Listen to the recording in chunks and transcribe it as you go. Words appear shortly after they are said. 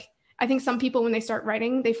I think some people, when they start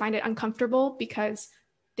writing, they find it uncomfortable because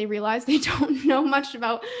they realize they don't know much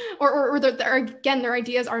about, or again, their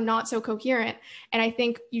ideas are not so coherent. And I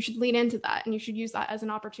think you should lean into that, and you should use that as an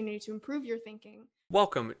opportunity to improve your thinking.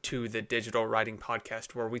 Welcome to the Digital Writing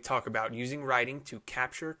Podcast, where we talk about using writing to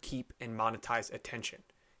capture, keep, and monetize attention.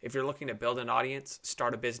 If you're looking to build an audience,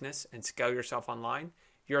 start a business, and scale yourself online,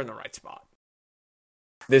 you're in the right spot.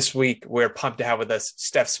 This week, we're pumped to have with us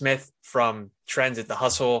Steph Smith from Trends at the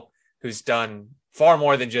Hustle, who's done far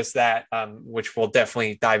more than just that, which we'll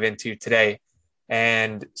definitely dive into today.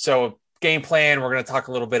 And so game plan, we're going to talk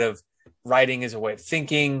a little bit of writing as a way of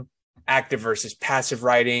thinking, active versus passive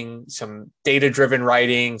writing, some data-driven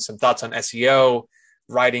writing, some thoughts on SEO,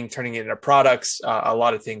 writing, turning it into products, a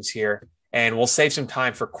lot of things here. And we'll save some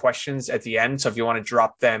time for questions at the end. So if you want to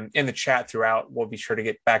drop them in the chat throughout, we'll be sure to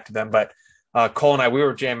get back to them. But Cole and I, we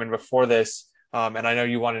were jamming before this, and I know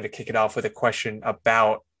you wanted to kick it off with a question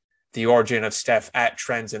about the origin of Steph at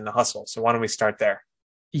Trends in the Hustle. So why don't we start there?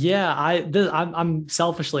 Yeah, I'm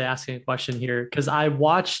selfishly asking a question here because I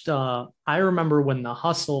watched. I remember when the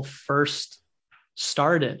Hustle first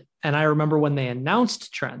started, and I remember when they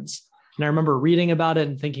announced Trends, and I remember reading about it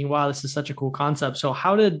and thinking, "Wow, this is such a cool concept." So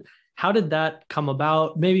how did that come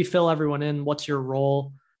about? Maybe fill everyone in. What's your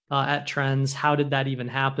role at Trends? How did that even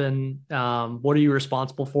happen? What are you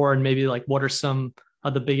responsible for? And maybe like, what are some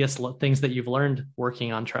of the biggest things that you've learned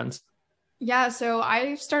working on Trends? Yeah, so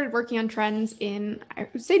I started working on Trends in, I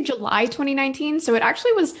would say, July 2019. So it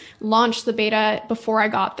actually was launched, the beta, before I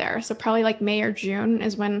got there. So probably like May or June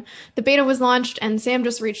is when the beta was launched. And Sam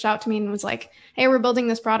just reached out to me and was like, hey, we're building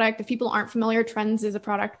this product. If people aren't familiar, Trends is a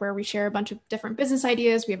product where we share a bunch of different business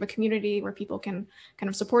ideas. We have a community where people can kind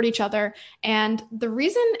of support each other. And the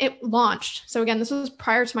reason it launched, so again, this was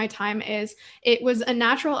prior to my time, is it was a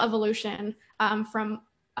natural evolution from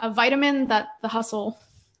a vitamin that the Hustle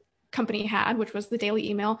company had, which was the daily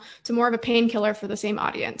email, to more of a painkiller for the same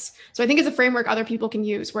audience. So I think it's a framework other people can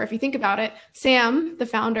use, where if you think about it, Sam, the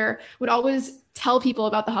founder, would always tell people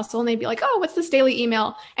about the Hustle, and they'd be like, oh, what's this daily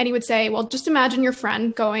email? And he would say, well, just imagine your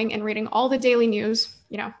friend going and reading all the daily news,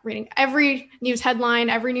 reading every news headline,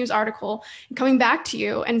 every news article, and coming back to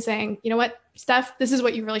you and saying, you know what, Steph, this is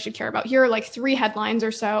what you really should care about. Here are like 3 headlines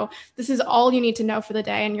or so. This is all you need to know for the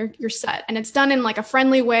day, and you're set. And it's done in like a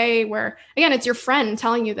friendly way where, again, it's your friend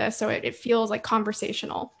telling you this. So it feels like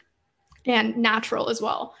conversational and natural as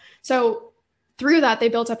well. So through that, they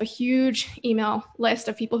built up a huge email list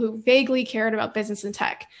of people who vaguely cared about business and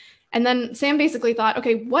tech. And then Sam basically thought,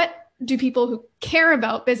 okay, what do people who care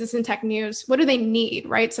about business and tech news, what do they need,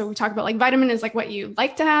 right? So we talk about like vitamin is like what you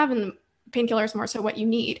like to have, and painkiller is more so what you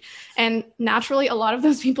need. And naturally, a lot of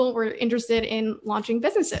those people were interested in launching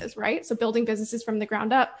businesses, right? So building businesses from the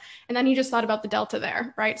ground up. And then he just thought about the delta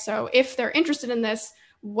there, right? So if they're interested in this,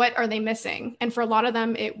 what are they missing? And for a lot of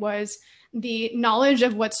them, it was the knowledge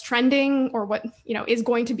of what's trending or what, is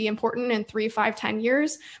going to be important in 3, 5, 10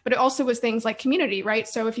 years. But it also was things like community, right?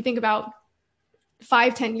 So if you think about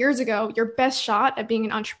 5, 10 years ago, your best shot at being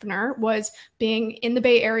an entrepreneur was being in the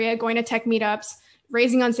Bay Area, going to tech meetups,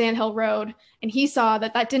 raising on Sand Hill Road. And he saw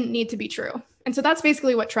that that didn't need to be true. And so that's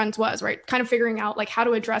basically what Trends was, right? Kind of figuring out like how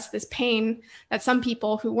to address this pain that some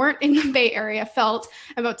people who weren't in the Bay Area felt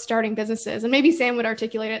about starting businesses. And maybe Sam would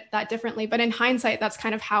articulate it that differently, but in hindsight, that's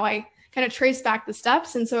kind of how I kind of traced back the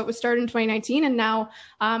steps. And so it was started in 2019, and now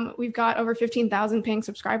we've got over 15,000 paying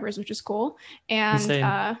subscribers, which is cool. And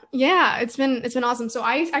yeah, it's been awesome. So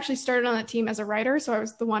I actually started on that team as a writer. So I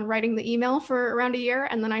was the one writing the email for around a year,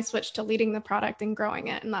 and then I switched to leading the product and growing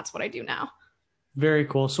it. And that's what I do now. Very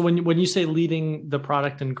cool. So when you say leading the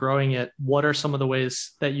product and growing it, what are some of the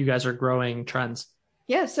ways that you guys are growing Trends?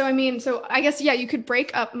 Yeah. So I guess, you could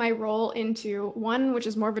break up my role into one, which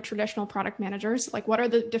is more of a traditional product manager. So like, what are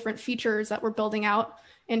the different features that we're building out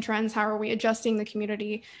in Trends? How are we adjusting the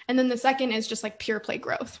community? And then the second is just like pure play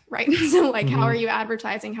growth, right? So like, how are you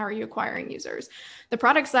advertising? How are you acquiring users? The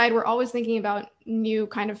product side, we're always thinking about new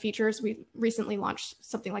kind of features. We recently launched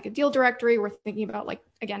something like a deal directory. We're thinking about like,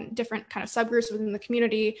 again, different kind of subgroups within the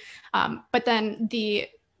community. But then the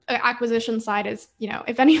acquisition side is,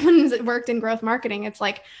 if anyone's worked in growth marketing, it's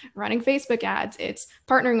like running Facebook ads, it's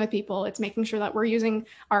partnering with people, it's making sure that we're using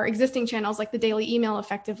our existing channels like the daily email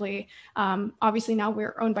effectively. Obviously now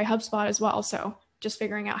we're owned by HubSpot as well. So just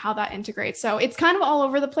figuring out how that integrates. So it's kind of all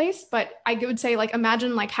over the place, but I would say like,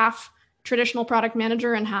 imagine like half traditional product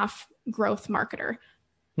manager and half growth marketer.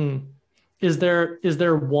 Is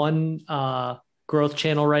there one growth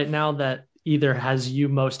channel right now that either has you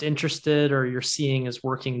most interested or you're seeing is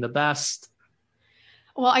working the best?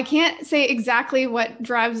 Well, I can't say exactly what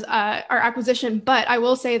drives our acquisition, but I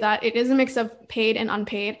will say that it is a mix of paid and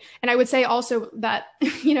unpaid. And I would say also that,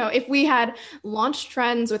 if we had launched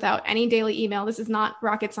trends without any daily email, this is not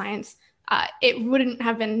rocket science, it wouldn't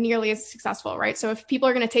have been nearly as successful, right? So if people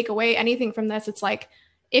are going to take away anything from this, it's like,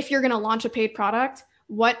 if you're going to launch a paid product,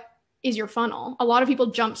 what is your funnel? A lot of people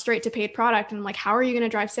jump straight to paid product and I'm like, how are you going to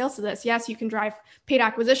drive sales to this? Yes, you can drive paid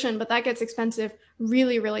acquisition, but that gets expensive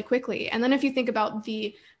really, really quickly. And then if you think about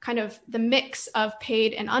the kind of the mix of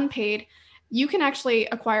paid and unpaid, you can actually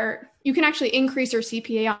increase your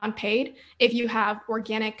CPA on paid if you have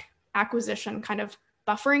organic acquisition kind of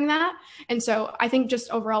buffering that. And so I think just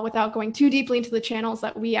overall, without going too deeply into the channels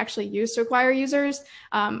that we actually use to acquire users,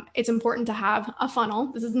 it's important to have a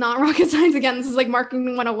funnel. This is not rocket science. Again, this is like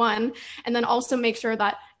marketing 101. And then also make sure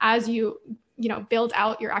that as you build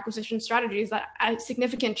out your acquisition strategies, that a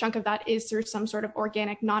significant chunk of that is through some sort of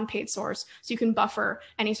organic non-paid source. So you can buffer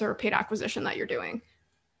any sort of paid acquisition that you're doing.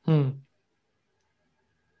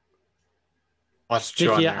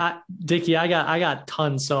 Dickie, I got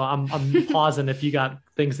tons, so I'm pausing if you got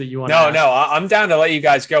things that you want. No, I'm down to let you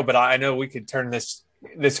guys go, but I know we could turn this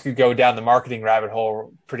could go down the marketing rabbit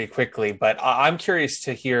hole pretty quickly. But I'm curious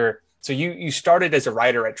to hear. So you started as a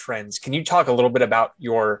writer at Trends. Can you talk a little bit about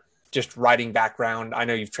your just writing background? I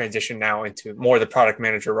know you've transitioned now into more of the product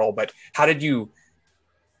manager role, but how did you,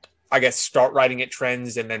 I guess, start writing at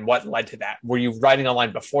Trends, and then what led to that? Were you writing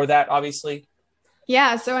online before that, obviously?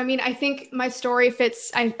 Yeah. So, I mean, I think my story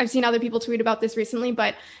fits. I've seen other people tweet about this recently,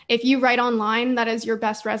 but if you write online, that is your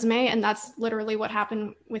best resume. And that's literally what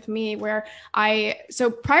happened with me, so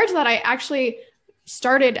prior to that, I actually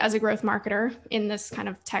started as a growth marketer in this kind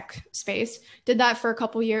of tech space, did that for a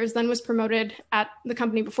couple years, then was promoted at the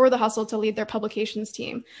company before the hustle to lead their publications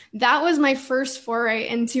team. That was my first foray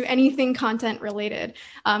into anything content related.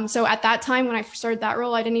 So at that time, when I started that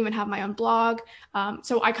role, I didn't even have my own blog.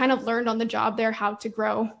 So I kind of learned on the job there how to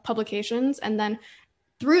grow publications. And then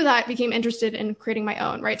through that, became interested in creating my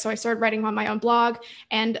own, right? So I started writing on my own blog,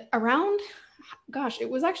 and it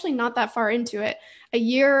was actually not that far into it, a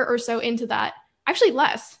year or so into that, actually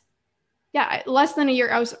less than a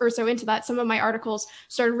year or so into that, some of my articles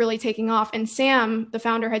started really taking off. And Sam, the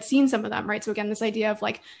founder, had seen some of them, right? So again, this idea of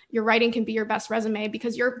like your writing can be your best resume,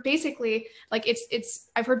 because you're basically like,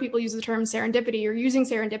 I've heard people use the term serendipity. You're using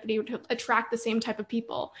serendipity to attract the same type of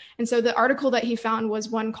people. And so the article that he found was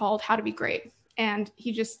one called How to Be Great. And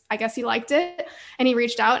I guess he liked it, and he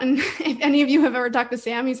reached out. And if any of you have ever talked to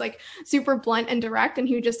Sam, he's like super blunt and direct. And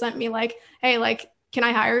he just sent me like, hey, like, can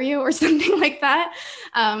I hire you or something like that?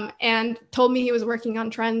 And told me he was working on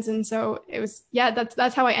Trends. And so it was,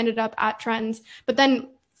 that's how I ended up at Trends. But then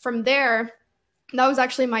from there, that was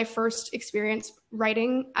actually my first experience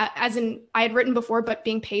writing, as in I had written before, but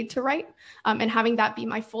being paid to write, and having that be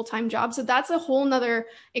my full-time job. So that's a whole nother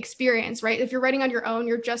experience, right? If you're writing on your own,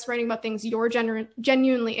 you're just writing about things you're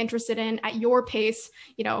genuinely interested in at your pace,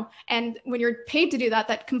 and when you're paid to do that,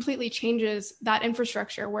 that completely changes that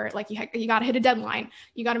infrastructure where like you got to hit a deadline.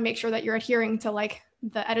 You got to make sure that you're adhering to like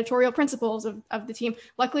the editorial principles of the team.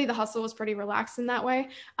 Luckily, the hustle was pretty relaxed in that way.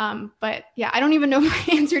 But yeah, I don't even know if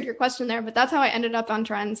I answered your question there, but that's how I ended up on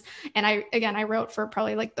Trends. And I wrote for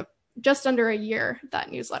probably like just under a year,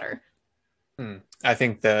 that newsletter. I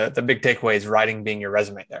think the big takeaway is writing being your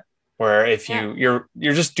resume there, where if you're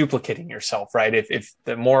just duplicating yourself, right? If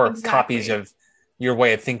the more copies of your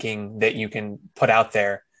way of thinking that you can put out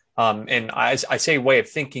there. And I say way of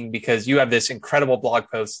thinking because you have this incredible blog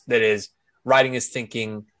post that is writing is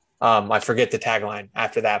thinking. I forget the tagline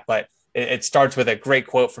after that, but it starts with a great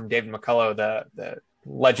quote from David McCullough, the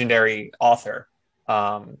legendary author.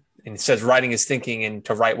 And it says, writing is thinking, and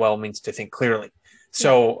to write well means to think clearly.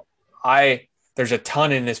 So there's a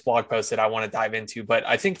ton in this blog post that I want to dive into, but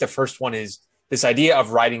I think the first one is this idea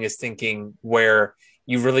of writing is thinking, where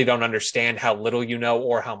you really don't understand how little you know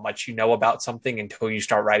or how much you know about something until you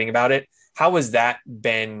start writing about it. How has that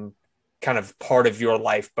been kind of part of your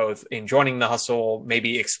life, both in joining the hustle,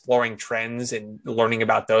 maybe exploring trends and learning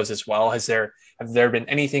about those as well? Have there been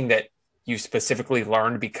anything that you specifically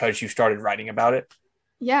learned because you started writing about it?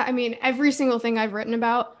 Yeah, I mean, every single thing I've written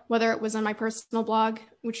about, whether it was on my personal blog,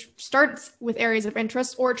 which starts with areas of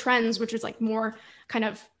interest, or Trends, which is like more kind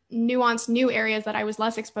of nuanced new areas that I was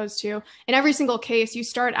less exposed to. In every single case, you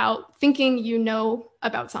start out thinking you know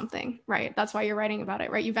about something, right? That's why you're writing about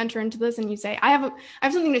it, right? You venture into this and you say, I have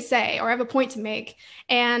something to say, or I have a point to make.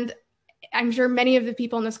 And I'm sure many of the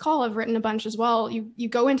people on this call have written a bunch as well. You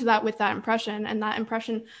go into that with that impression, and that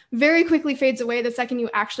impression very quickly fades away the second you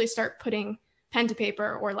actually start putting pen to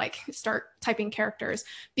paper or like start typing characters,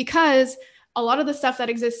 because a lot of the stuff that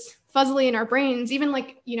exists fuzzily in our brains. Even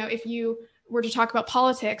like, if you were to talk about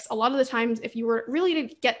politics, a lot of the times, if you were really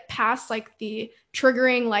to get past like the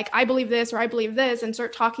triggering, like I believe this or I believe this, and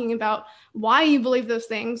start talking about why you believe those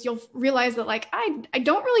things, you'll realize that like I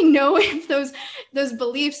don't really know if those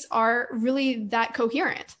beliefs are really that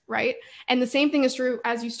coherent, right? And the same thing is true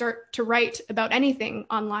as you start to write about anything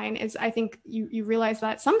online. Is I think you realize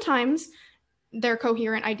that sometimes they're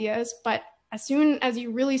coherent ideas, but as soon as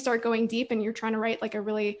you really start going deep and you're trying to write like a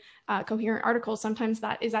really coherent article, sometimes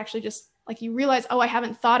that is actually just like you realize, oh, I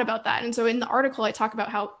haven't thought about that. And so in the article, I talk about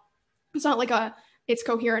how it's not like it's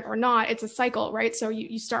coherent or not, it's a cycle, right? So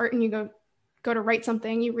you start and you go to write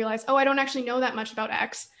something, you realize, oh, I don't actually know that much about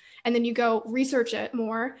X. And then you go research it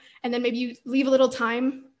more. And then maybe you leave a little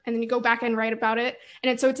time and then you go back and write about it.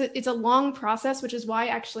 And it's a long process, which is why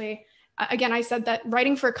actually, again, I said that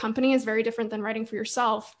writing for a company is very different than writing for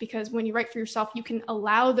yourself, because when you write for yourself, you can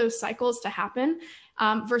allow those cycles to happen.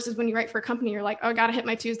 Versus when you write for a company, you're like, oh, I got to hit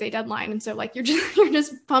my Tuesday deadline. And so like, you're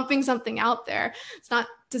just pumping something out there. It's not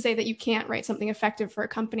to say that you can't write something effective for a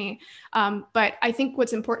company. But I think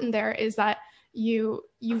what's important there is that you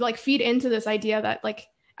like feed into this idea that like,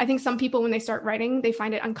 I think some people, when they start writing, they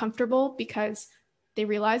find it uncomfortable because they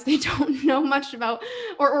realize they don't know much about,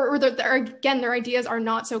 or again, their ideas are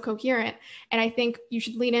not so coherent. And I think you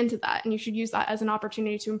should lean into that, and you should use that as an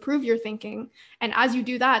opportunity to improve your thinking. And as you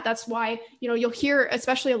do that, that's why, you'll hear,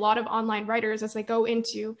 especially a lot of online writers, as they go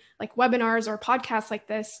into like webinars or podcasts like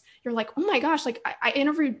this, you're like, oh my gosh, like I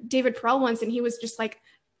interviewed David Perel once, and he was just like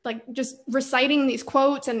just reciting these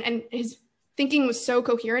quotes, and his thinking was so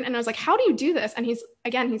coherent. And I was like, how do you do this? And he's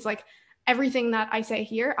like, everything that I say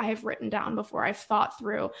here, I have written down before. I've thought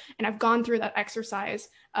through, and I've gone through that exercise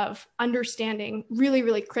of understanding really,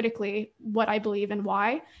 really critically what I believe and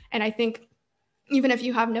why. And I think even if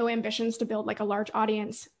you have no ambitions to build like a large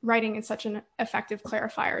audience, writing is such an effective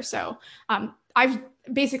clarifier. So I've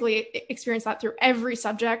basically experienced that through every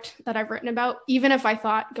subject that I've written about, even if I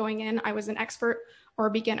thought going in I was an expert or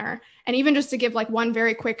a beginner. And even just to give like one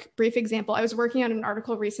very quick, brief example, I was working on an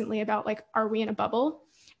article recently about like, are we in a bubble?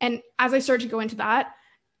 And as I started to go into that,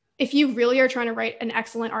 if you really are trying to write an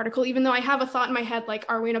excellent article, even though I have a thought in my head, like,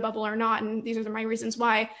 are we in a bubble or not? And these are my reasons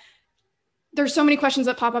why, there's so many questions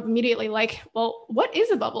that pop up immediately. Like, well, what is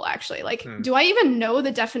a bubble actually? Like, do I even know the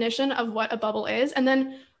definition of what a bubble is? And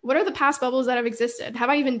then what are the past bubbles that have existed? Have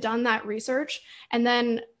I even done that research? And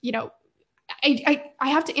then, I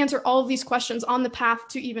have to answer all of these questions on the path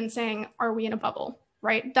to even saying, are we in a bubble?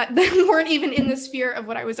 Right? That weren't even in the sphere of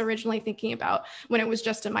what I was originally thinking about when it was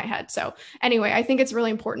just in my head. So anyway, I think it's really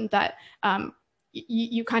important that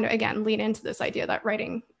you kind of, again, lean into this idea that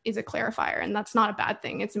writing is a clarifier, and that's not a bad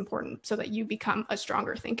thing. It's important so that you become a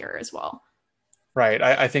stronger thinker as well. Right.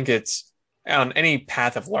 I think it's on any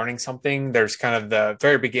path of learning something, there's kind of the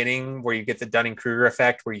very beginning where you get the Dunning-Kruger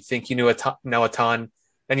effect, where you think you know a ton,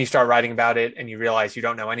 then you start writing about it and you realize you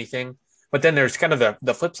don't know anything. But then there's kind of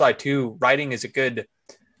the flip side too. Writing is a good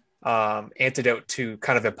antidote to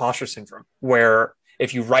kind of imposter syndrome, where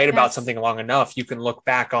if you write about something long enough, you can look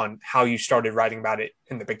back on how you started writing about it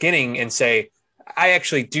in the beginning and say, I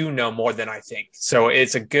actually do know more than I think. So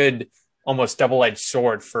it's a good, almost double-edged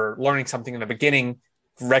sword for learning something in the beginning,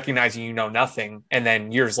 recognizing you know nothing. And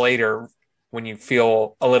then years later, when you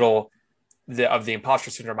feel a little of the imposter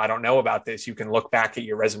syndrome, I don't know about this, you can look back at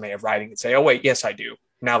your resume of writing and say, oh, wait, yes, I do.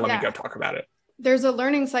 Now let me go talk about it. There's a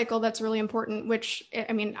learning cycle that's really important, which,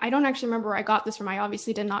 I mean, I don't actually remember where I got this from. I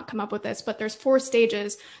obviously did not come up with this, but there's 4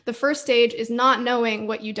 stages. The first stage is not knowing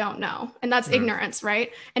what you don't know. And that's ignorance,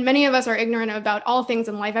 right? And many of us are ignorant about all things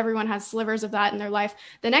in life. Everyone has slivers of that in their life.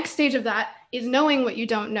 The next stage of that is knowing what you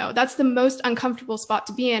don't know. That's the most uncomfortable spot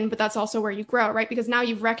to be in, but that's also where you grow, right? Because now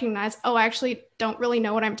you've recognized, oh, I actually don't really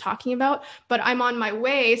know what I'm talking about, but I'm on my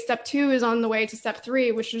way. Step 2 is on the way to step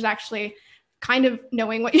 3, which is actually kind of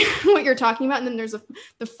knowing what you're talking about. And then there's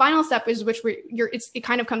the final step is it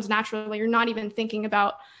kind of comes naturally. You're not even thinking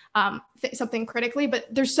about something critically, but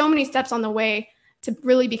there's so many steps on the way to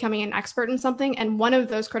really becoming an expert in something. And one of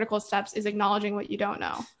those critical steps is acknowledging what you don't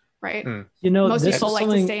know, right? Most people like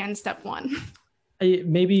to stay in step 1.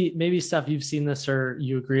 Maybe Steph, you've seen this or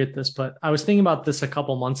you agree with this, but I was thinking about this a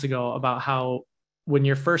couple months ago about how when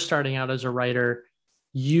you're first starting out as a writer,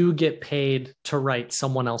 you get paid to write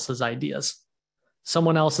someone else's ideas.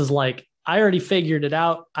 Someone else is like, I already figured it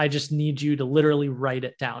out. I just need you to literally write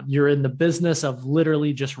it down. You're in the business of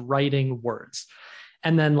literally just writing words.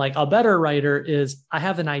 And then like a better writer is, I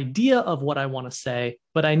have an idea of what I want to say,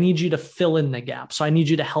 but I need you to fill in the gap. So I need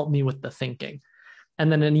you to help me with the thinking.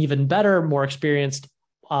 And then an even better, more experienced,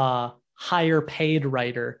 higher paid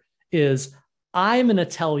writer is, I'm going to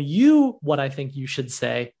tell you what I think you should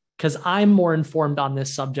say. because I'm more informed on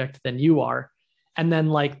this subject than you are. And then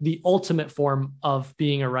like the ultimate form of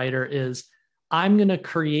being a writer is I'm going to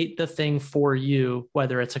create the thing for you,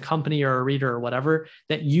 whether it's a company or a reader or whatever,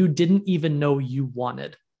 that you didn't even know you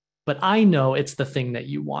wanted. But I know it's the thing that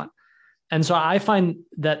you want. And so I find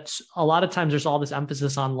that a lot of times there's all this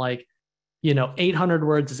emphasis on like, 800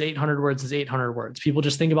 words is 800 words is 800 words. People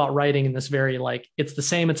just think about writing in this very like, it's the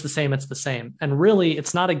same, it's the same, it's the same. And really,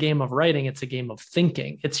 it's not a game of writing, it's a game of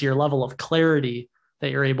thinking. It's your level of clarity that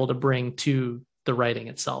you're able to bring to the writing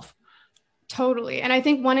itself. Totally. And I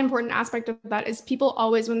think one important aspect of that is people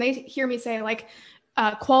always, when they hear me say like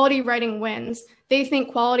quality writing wins, they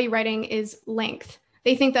think quality writing is length.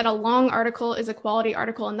 They think that a long article is a quality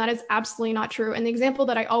article, and that is absolutely not true. And the example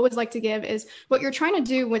that I always like to give is what you're trying to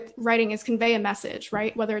do with writing is convey a message,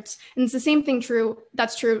 right? Whether it's, and it's the same thing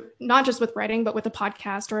that's true, not just with writing, but with a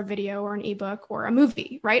podcast or a video or an ebook or a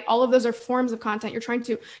movie, right? All of those are forms of content. You're trying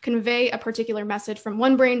to convey a particular message from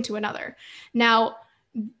one brain to another. Now,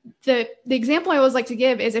 the example I always like to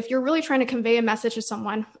give is if you're really trying to convey a message to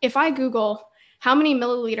someone, if I Google how many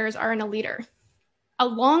milliliters are in a liter, a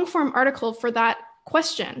long form article for that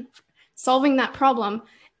question, solving that problem,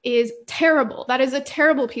 is terrible. That is a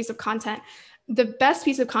terrible piece of content. The best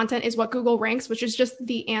piece of content is what Google ranks, which is just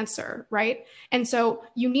the answer, right? And so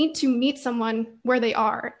you need to meet someone where they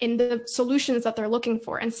are in the solutions that they're looking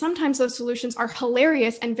for. And sometimes those solutions are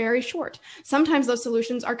hilarious and very short. Sometimes those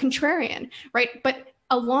solutions are contrarian, right? But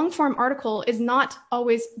a long form article is not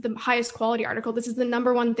always the highest quality article. This is the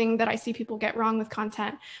number one thing that I see people get wrong with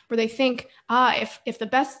content, where they think, if the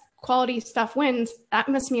best quality stuff wins, that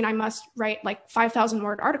must mean I must write like 5,000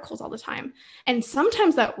 word articles all the time. And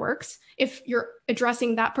sometimes that works if you're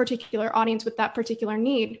addressing that particular audience with that particular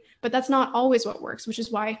need, but that's not always what works, which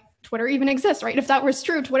is why Twitter even exists, right? If that was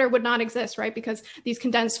true, Twitter would not exist, right? Because these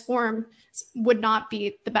condensed forms would not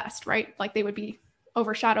be the best, right? Like they would be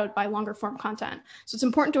overshadowed by longer form content. So it's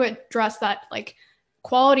important to address that, like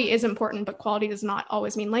quality is important, but quality does not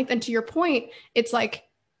always mean length. And to your point, it's like,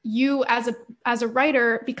 you as a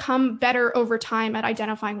writer become better over time at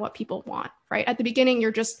identifying what people want, right? At the beginning, you're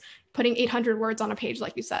just putting 800 words on a page,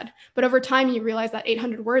 like you said. But over time, you realize that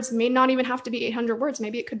 800 words may not even have to be 800 words.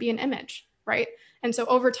 Maybe it could be an image, right? And so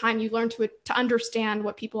over time, you learn to understand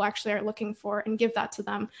what people actually are looking for and give that to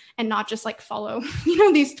them, and not just like follow,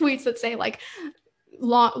 these tweets that say like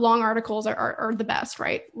long articles are the best,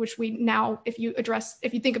 right? Which we now, if you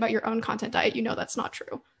think about your own content diet, that's not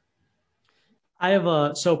true. I have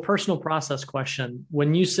a personal process question.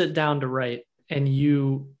 When you sit down to write and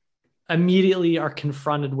you immediately are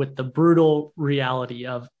confronted with the brutal reality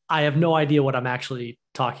of, I have no idea what I'm actually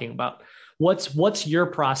talking about. What's your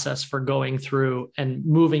process for going through and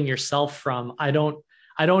moving yourself from, I don't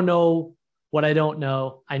know what I don't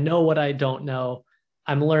know. I know what I don't know.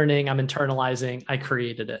 I'm learning, I'm internalizing, I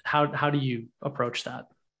created it. How do you approach that?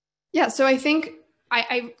 Yeah. So I think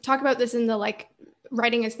I talk about this in the like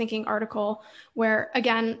writing is thinking article, where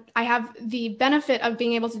again, I have the benefit of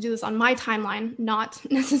being able to do this on my timeline, not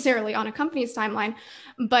necessarily on a company's timeline,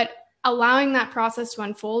 but allowing that process to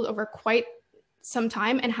unfold over quite some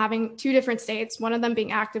time and having two different states, one of them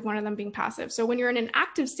being active, one of them being passive. So when you're in an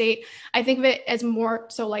active state, I think of it as more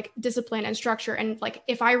so like discipline and structure. And like,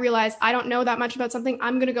 if I realize I don't know that much about something,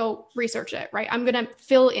 I'm going to go research it, right? I'm going to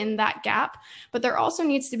fill in that gap. But there also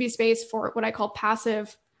needs to be space for what I call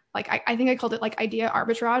passive, like I think I called it like idea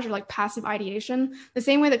arbitrage or like passive ideation. The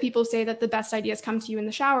same way that people say that the best ideas come to you in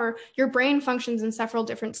the shower, your brain functions in several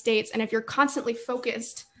different states. And if you're constantly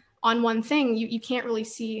focused on one thing, you can't really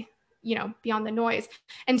see, beyond the noise.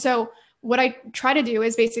 And so what I try to do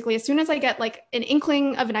is basically, as soon as I get like an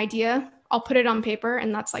inkling of an idea, I'll put it on paper,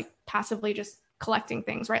 and that's like passively just collecting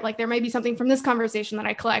things, right? Like there may be something from this conversation that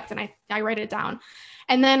I collect and I write it down.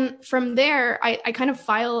 And then from there, I kind of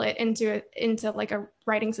file it into like a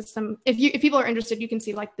writing system. If people are interested, you can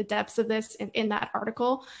see like the depths of this in that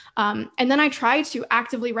article. And then I try to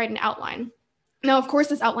actively write an outline. Now, of course,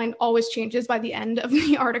 this outline always changes by the end of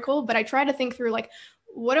the article, but I try to think through like,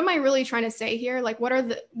 what am I really trying to say here? Like,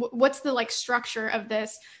 what's the like structure of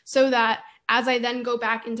this, so that as I then go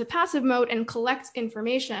back into passive mode and collect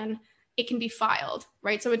information, it can be filed,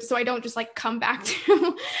 right? So I don't just like come back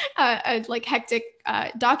to a like hectic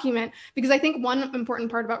document, because I think one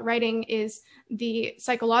important part about writing is the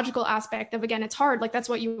psychological aspect of, again, it's hard. Like that's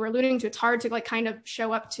what you were alluding to. It's hard to like kind of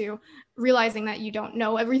show up to realizing that you don't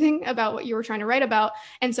know everything about what you were trying to write about.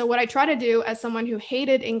 And so what I try to do, as someone who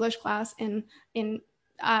hated English class in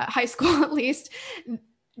high school, at least,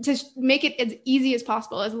 to make it as easy as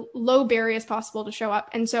possible, as low barrier as possible to show up.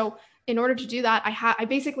 And so in order to do that, I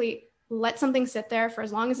basically let something sit there for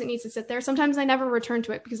as long as it needs to sit there. Sometimes I never return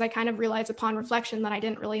to it because I kind of realize upon reflection that I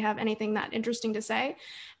didn't really have anything that interesting to say.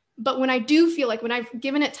 But when I do feel like, when I've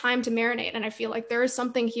given it time to marinate and I feel like there is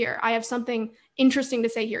something here, I have something interesting to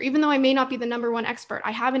say here, even though I may not be the number one expert,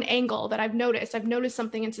 I have an angle that I've noticed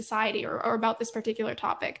something in society or about this particular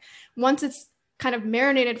topic. Once it's kind of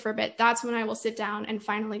marinated for a bit, that's when I will sit down and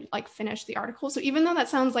finally like finish the article. So even though that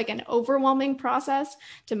sounds like an overwhelming process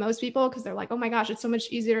to most people, because they're like, oh my gosh, it's so much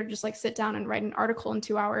easier to just like sit down and write an article in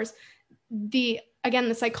 2 hours. The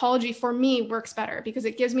psychology for me works better because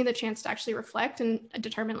it gives me the chance to actually reflect and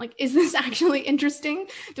determine, like, is this actually interesting?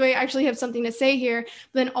 Do I actually have something to say here?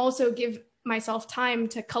 But then also give myself time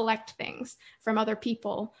to collect things from other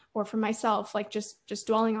people or from myself, like just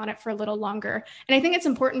dwelling on it for a little longer. And I think it's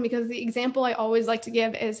important because the example I always like to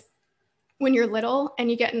give is when you're little and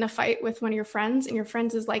you get in a fight with one of your friends and your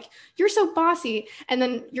friends is like, you're so bossy. And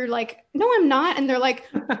then you're like, no, I'm not. And they're like,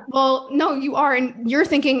 well, no, you are. And you're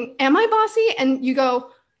thinking, am I bossy? And you go,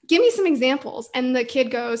 give me some examples. And the kid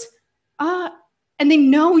goes, and they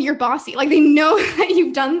know you're bossy. Like they know that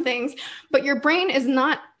you've done things, but your brain is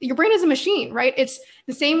a machine, right? It's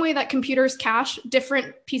the same way that computers cache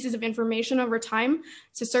different pieces of information over time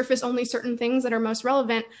to surface only certain things that are most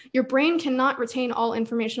relevant. Your brain cannot retain all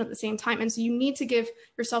information at the same time. And so you need to give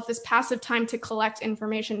yourself this passive time to collect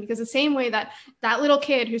information, because the same way that little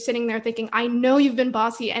kid who's sitting there thinking, I know you've been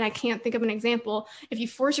bossy and I can't think of an example. If you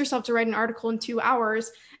force yourself to write an article in 2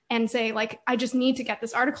 hours and say like, I just need to get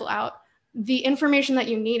this article out, the information that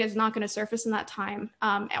you need is not going to surface in that time,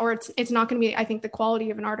 or it's not going to be, I think, the quality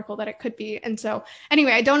of an article that it could be. And so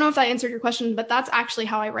anyway, I don't know if that answered your question, but that's actually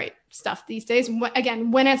how I write stuff these days.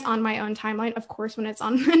 Again, when it's on my own timeline. Of course, when it's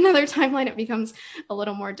on another timeline, it becomes a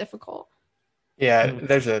little more difficult. Yeah,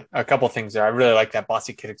 there's a couple things there. I really like that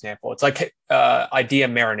bossy kid example. It's like idea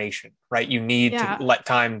marination, right? You need to let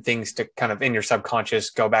things to kind of in your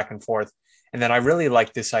subconscious go back and forth. And then I really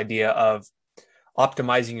like this idea of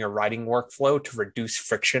optimizing your writing workflow to reduce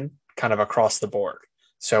friction kind of across the board.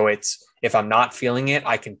 So it's, if I'm not feeling it,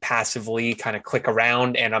 I can passively kind of click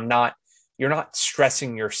around and you're not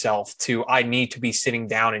stressing yourself to, I need to be sitting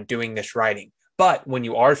down and doing this writing. But when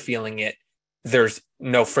you are feeling it, there's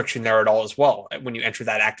no friction there at all as well. When you enter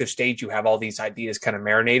that active stage, you have all these ideas kind of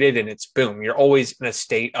marinated and it's boom. You're always in a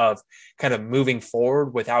state of kind of moving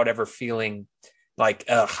forward without ever feeling like,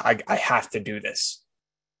 I have to do this.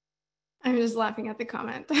 I'm just laughing at the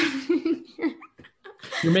comment.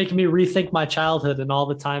 You're making me rethink my childhood and all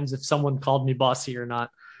the times if someone called me bossy or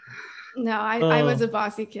not. No, I was a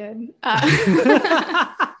bossy kid.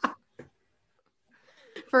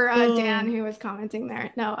 For Dan, who was commenting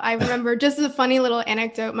there. No, I remember just as a funny little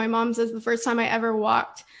anecdote. My mom says the first time I ever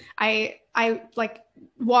walked, I like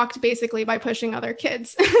walked basically by pushing other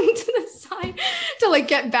kids to the side to like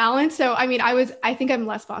get balance. So, I mean, I think I'm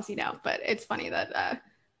less bossy now, but it's funny that,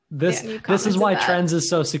 this is why Trends is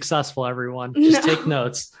so successful, everyone. Just take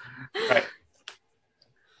notes. Right.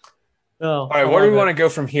 All right. Where do we want to go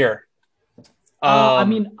from here? I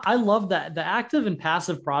mean, I love that. The active and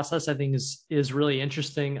passive process, I think, is really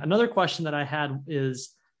interesting. Another question that I had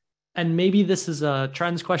is, and maybe this is a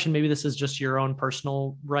Trends question, maybe this is just your own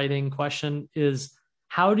personal writing question, is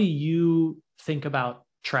how do you think about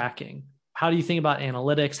tracking? How do you think about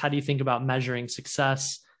analytics? How do you think about measuring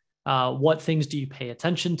success? What things do you pay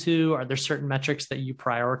attention to? Are there certain metrics that you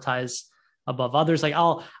prioritize above others? Like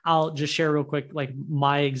I'll just share real quick. Like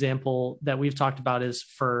my example that we've talked about is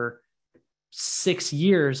for 6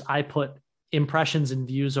 years, I put impressions and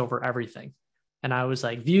views over everything. And I was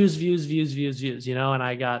like views, and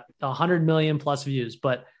I got 100 million plus views.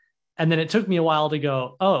 And then it took me a while to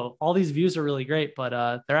go, oh, all these views are really great,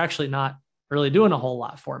 but they're actually not really doing a whole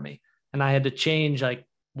lot for me. And I had to change, like,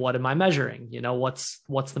 what am I measuring? What's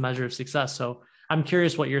the measure of success? So I'm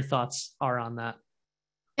curious what your thoughts are on that.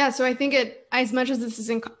 Yeah, so I think as much as this is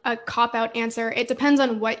a cop-out answer, it depends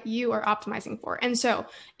on what you are optimizing for. And so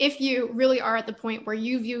if you really are at the point where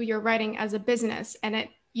you view your writing as a business and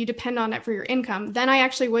you depend on it for your income, then I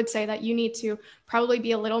actually would say that you need to probably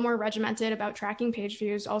be a little more regimented about tracking page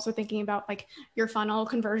views, also thinking about like your funnel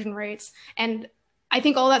conversion rates. And I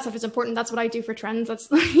think all that stuff is important. That's what I do for Trends. That's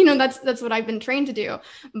what I've been trained to do.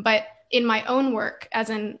 But in my own work, as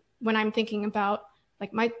in when I'm thinking about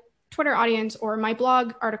like my Twitter audience or my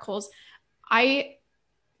blog articles, I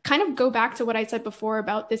kind of go back to what I said before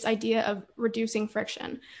about this idea of reducing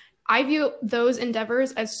friction. I view those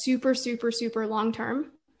endeavors as super, super, super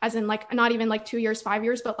long-term, as in like not even like 2 years, 5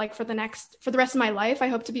 years, but like for the rest of my life, I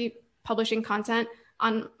hope to be publishing content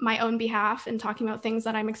on my own behalf and talking about things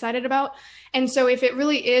that I'm excited about. And so if it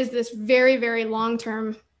really is this very, very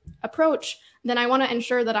long-term approach, then I want to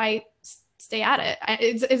ensure that I stay at it.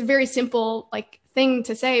 It's a very simple like thing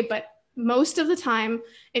to say, but most of the time,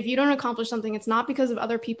 if you don't accomplish something, it's not because of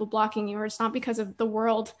other people blocking you, or it's not because of the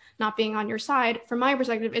world not being on your side. From my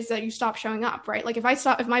perspective, is that you stop showing up, right? Like if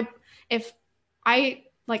I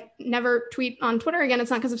like never tweet on Twitter again,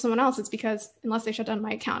 it's not because of someone else. It's because, unless they shut down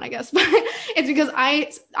my account, I guess, but it's because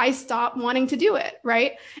I stop wanting to do it,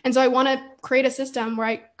 right? And so I want to create a system where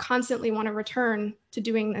I constantly want to return to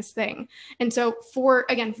doing this thing. And so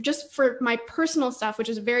just for my personal stuff, which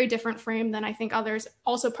is a very different frame than I think others,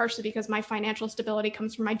 also partially because my financial stability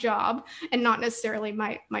comes from my job and not necessarily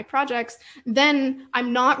my projects, then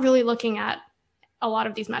I'm not really looking at a lot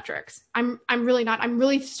of these metrics. I'm really not. I'm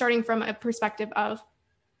really starting from a perspective of,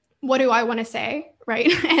 what do I want to say, right?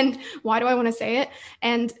 And why do I want to say it?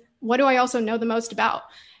 And what do I also know the most about?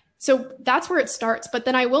 So that's where it starts. But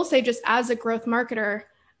then I will say, just as a growth marketer,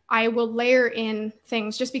 I will layer in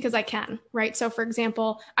things just because I can, right? So for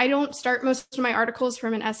example, I don't start most of my articles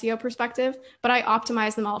from an SEO perspective, but I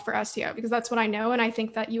optimize them all for SEO because that's what I know. And I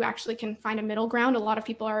think that you actually can find a middle ground. A lot of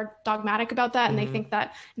people are dogmatic about that. And they think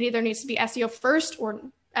that it either needs to be SEO first or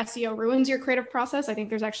SEO ruins your creative process. I think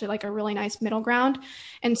there's actually like a really nice middle ground.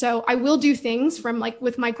 And so I will do things from like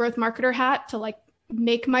with my growth marketer hat to like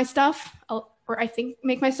make my stuff, or I think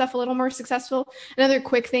make my stuff a little more successful. Another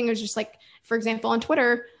quick thing is just like, for example, on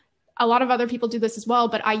Twitter, a lot of other people do this as well,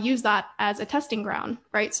 but I use that as a testing ground,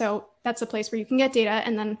 right? So that's a place where you can get data.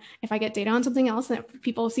 And then if I get data on something else that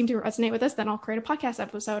people seem to resonate with this, then I'll create a podcast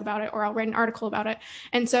episode about it, or I'll write an article about it.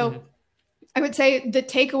 And so I would say the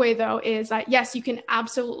takeaway though is that yes, you can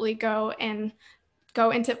absolutely go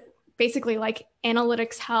into basically like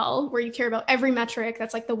analytics hell, where you care about every metric.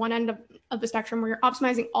 That's like the one end of the spectrum where you're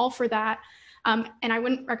optimizing all for that. And I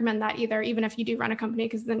wouldn't recommend that either, even if you do run a company,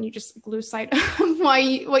 because then you just lose sight of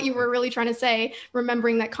what you were really trying to say,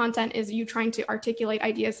 remembering that content is you trying to articulate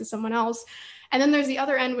ideas to someone else. And then there's the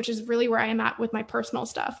other end, which is really where I am at with my personal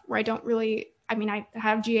stuff, where I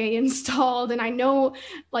have GA installed and I know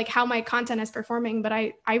like how my content is performing, but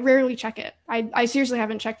I rarely check it. I seriously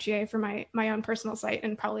haven't checked GA for my own personal site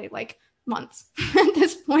in probably like months at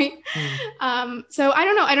this point. So I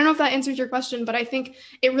don't know if that answers your question, but I think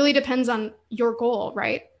it really depends on your goal,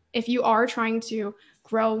 right? If you are trying to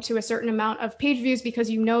grow to a certain amount of page views because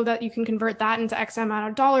you know that you can convert that into X amount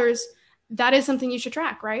of dollars, that is something you should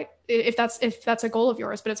track, right? If that's a goal of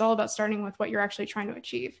yours, but it's all about starting with what you're actually trying to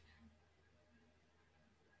achieve.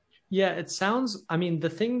 Yeah, it sounds, the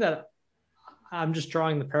thing that I'm just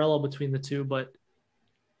drawing the parallel between the two, but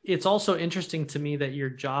it's also interesting to me that your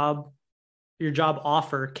job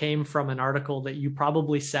offer came from an article that you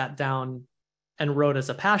probably sat down and wrote as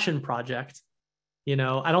a passion project.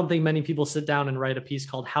 I don't think many people sit down and write a piece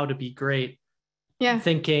called How to Be Great,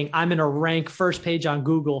 thinking I'm going to rank first page on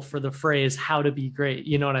Google for the phrase how to be great.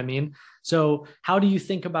 You know what I mean? So how do you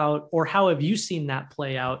think about, or how have you seen that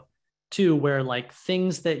play out too, where like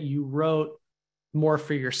things that you wrote more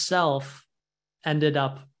for yourself ended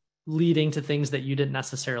up leading to things that you didn't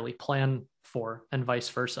necessarily plan for, and vice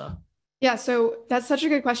versa? Yeah, so that's such a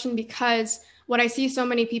good question, because what I see so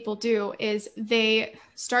many people do is they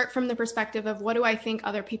start from the perspective of, what do I think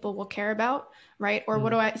other people will care about, right? Or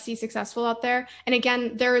what do I see successful out there? And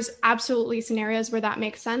again, there's absolutely scenarios where that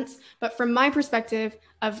makes sense. But from my perspective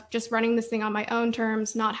of just running this thing on my own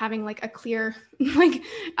terms, not having like a clear, like,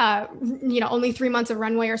 only 3 months of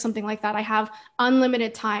runway or something like that, I have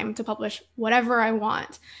unlimited time to publish whatever I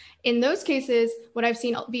want. In those cases, what I've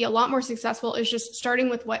seen be a lot more successful is just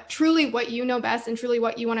starting with what you know best and truly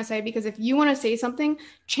what you want to say. Because if you want to say something,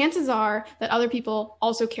 chances are that other people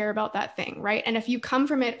also care about that thing, right? And if you come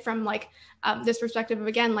from it from like this perspective of,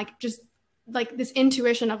 again, like just like this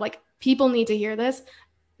intuition of like, people need to hear this,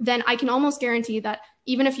 then I can almost guarantee that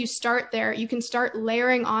even if you start there, you can start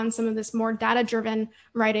layering on some of this more data-driven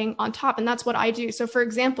writing on top. And that's what I do. So for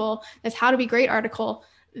example, this How to Be Great article,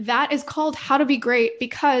 that is called How to Be Great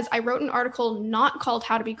because I wrote an article not called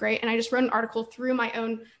How to Be Great. And I just wrote an article through my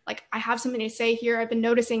own, like, I have something to say here. I've been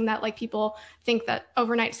noticing that like people think that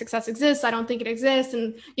overnight success exists. I don't think it exists.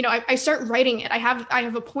 And, I start writing it. I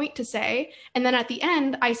have a point to say. And then at the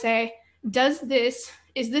end, I say,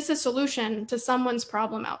 is this a solution to someone's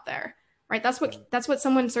problem out there? Right? That's what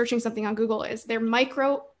someone searching something on Google is. They're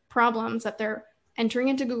micro problems that they're entering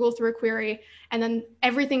into Google through a query, and then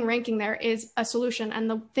everything ranking there is a solution. And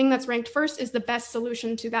the thing that's ranked first is the best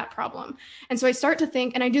solution to that problem. And so I start to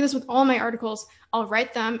think, and I do this with all my articles, I'll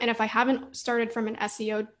write them. And if I haven't started from an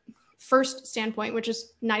SEO first standpoint, which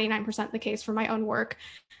is 99% the case for my own work,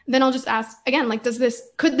 then I'll just ask again, like,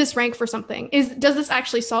 could this rank for something? Does this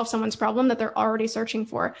actually solve someone's problem that they're already searching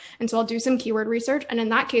for? And so I'll do some keyword research. And in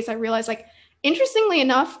that case, I realize, like, interestingly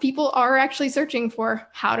enough, people are actually searching for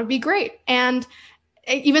how to be great. And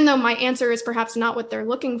even though my answer is perhaps not what they're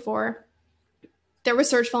looking for, there was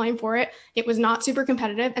search volume for it. It was not super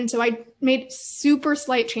competitive. And so I made super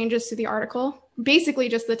slight changes to the article, basically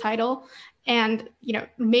just the title and,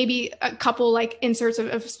 maybe a couple like inserts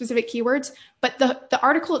of specific keywords. But the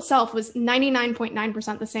article itself was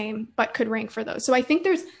 99.9% the same, but could rank for those. So I think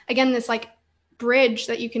there's, again, this like bridge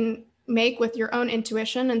that you can make with your own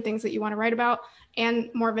intuition and things that you want to write about and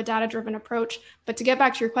more of a data-driven approach. But to get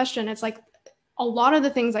back to your question, it's like a lot of the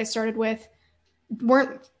things I started with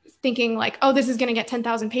weren't thinking like, oh, this is going to get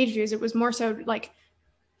 10,000 page views. It was more so like,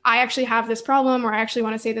 I actually have this problem, or I actually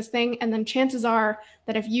want to say this thing. And then chances are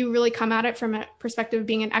that if you really come at it from a perspective of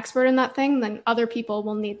being an expert in that thing, then other people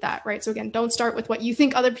will need that, right? So again, don't start with what you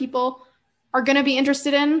think other people are going to be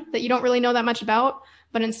interested in that you don't really know that much about,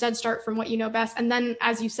 but instead start from what you know best. And then,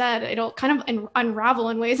 as you said, it'll kind of unravel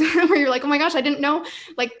in ways where you're like, oh my gosh, I didn't know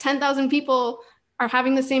like 10,000 people are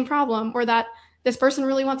having the same problem, or that this person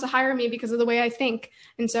really wants to hire me because of the way I think.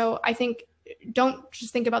 And so I think don't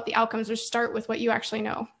just think about the outcomes, just start with what you actually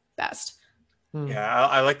know best. Yeah,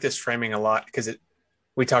 I like this framing a lot because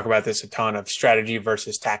we talk about this a ton of strategy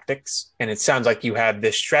versus tactics. And it sounds like you have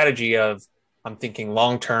this strategy of, I'm thinking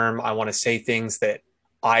long-term. I want to say things that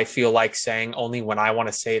I feel like saying only when I want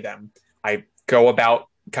to say them. I go about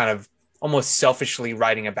kind of almost selfishly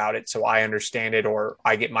writing about it so I understand it or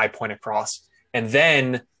I get my point across. And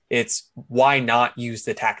then it's why not use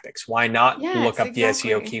the tactics? Why not look up the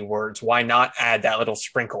SEO keywords? Why not add that little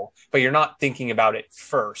sprinkle? But you're not thinking about it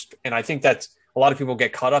first. And I think that's a lot of people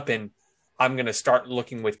get caught up in, I'm going to start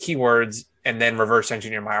looking with keywords and then reverse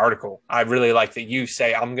engineer my article. I really like that you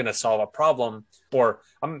say, I'm going to solve a problem, or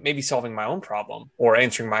I'm maybe solving my own problem or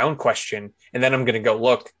answering my own question. And then I'm going to go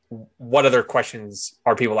look, what other questions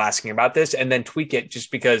are people asking about this? And then tweak it,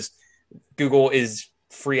 just because Google is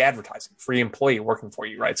free advertising, free employee working for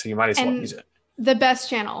you, right? So you might as well use it. The best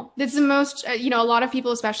channel. It's the most, a lot of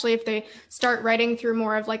people, especially if they start writing through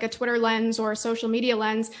more of like a Twitter lens or a social media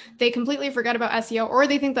lens, they completely forget about SEO, or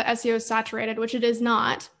they think that SEO is saturated, which it is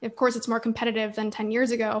not. Of course, it's more competitive than 10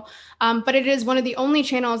 years ago, but it is one of the only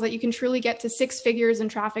channels that you can truly get to 6 figures in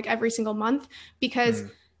traffic every single month. Because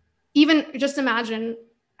even just imagine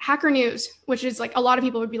Hacker News, which is like, a lot of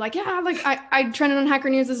people would be like, yeah, like I trended on Hacker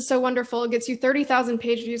News. This is so wonderful. It gets you 30,000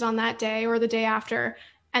 page views on that day or the day after.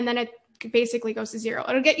 And then it basically goes to zero.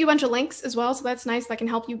 It'll get you a bunch of links as well. So that's nice. That can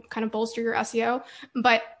help you kind of bolster your SEO,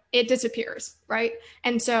 but it disappears, right?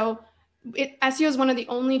 And so SEO is one of the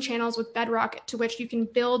only channels with bedrock to which you can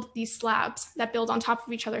build these slabs that build on top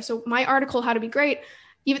of each other. So my article, How to Be Great,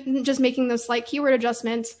 even just making those slight keyword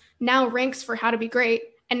adjustments, now ranks for How to Be Great.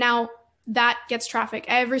 And now that gets traffic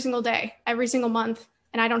every single day, every single month.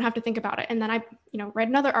 And I don't have to think about it. And then I, read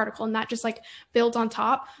another article, and that just like builds on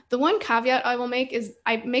top. The one caveat I will make is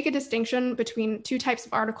I make a distinction between 2 types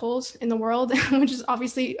of articles in the world, which is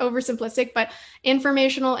obviously oversimplistic, but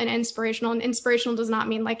informational and inspirational. And inspirational does not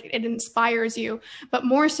mean like it inspires you, but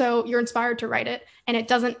more so you're inspired to write it, and it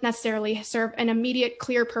doesn't necessarily serve an immediate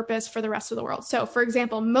clear purpose for the rest of the world. So for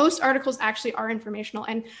example, most articles actually are informational.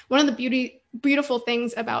 And one of the beautiful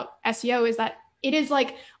things about SEO is that it is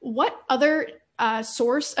like, what other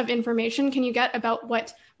source of information can you get about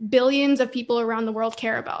what billions of people around the world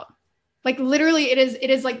care about? Like literally it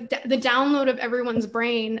is like the download of everyone's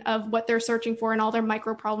brain of what they're searching for and all their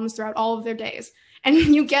micro problems throughout all of their days. And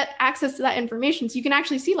you get access to that information. So you can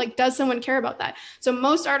actually see, like, does someone care about that? So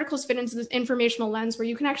most articles fit into this informational lens where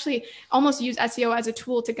you can actually almost use SEO as a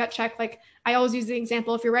tool to gut check. Like I always use the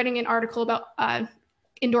example, if you're writing an article about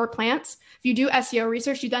indoor plants, if you do SEO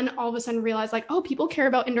research, you then all of a sudden realize like, oh, people care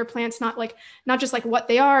about indoor plants, not just like what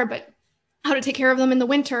they are, but how to take care of them in the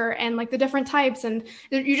winter and like the different types. And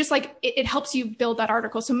you just like, it helps you build that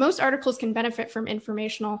article. So most articles can benefit from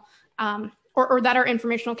informational, or that are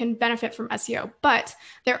informational can benefit from SEO. But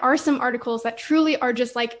there are some articles that truly are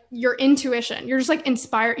just like your intuition. You're just like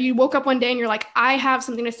inspired. You woke up one day and you're like, I have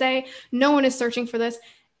something to say. No one is searching for this.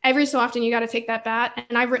 Every so often you got to take that bat.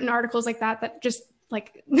 And I've written articles like that just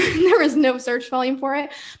like there is no search volume for it,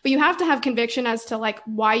 but you have to have conviction as to like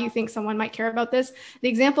why you think someone might care about this. The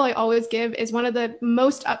example I always give is one of the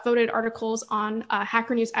most upvoted articles on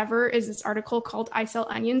Hacker News ever is this article called I Sell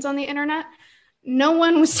Onions on the Internet. No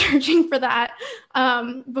one was searching for that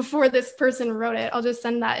before this person wrote it. I'll just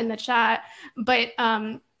send that in the chat. But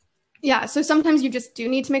yeah, so sometimes you just do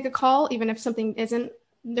need to make a call, even if something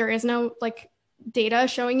there is no like data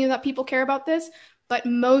showing you that people care about this. But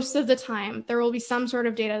most of the time, there will be some sort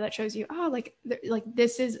of data that shows you, oh, like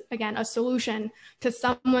this is, again, a solution to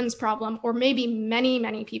someone's problem, or maybe many,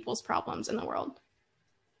 many people's problems in the world.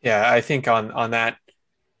 Yeah, I think on that,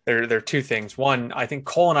 there are two things. One, I think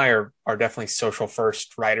Cole and I are definitely social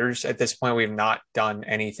first writers. At this point, we've not done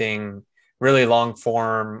anything really long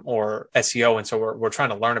form or SEO, and so we're trying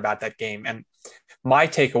to learn about that game. And my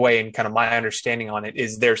takeaway and kind of my understanding on it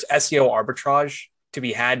is there's SEO arbitrage to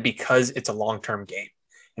be had because it's a long term game,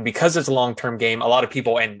 and because it's a long term game, a lot of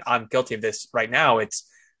people, and I'm guilty of this right now,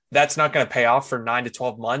 that's not going to pay off for 9 to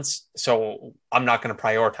 12 months. So I'm not going to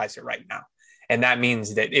prioritize it right now. And that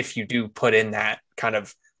means that if you do put in that kind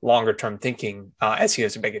of longer term thinking, SEO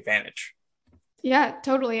is a big advantage. Yeah,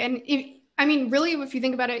 totally. And I mean, really, if you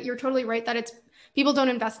think about it, you're totally right that it's people don't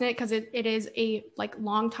invest in it because it is a like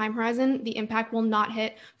long time horizon. The impact will not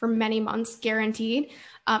hit for many months, guaranteed.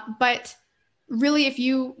 But really, if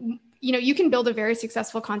you can build a very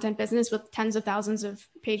successful content business with tens of thousands of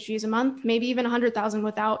page views a month, maybe even 100,000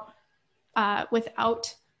 without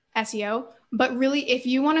SEO. But really, if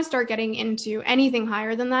you want to start getting into anything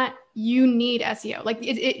higher than that, you need SEO. Like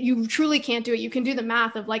you truly can't do it. You can do the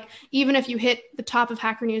math of like, even if you hit the top of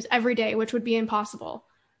Hacker News every day, which would be impossible,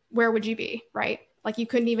 where would you be, right? Like you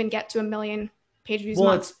couldn't even get to 1 million page views a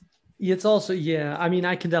month. It's also, yeah, I mean,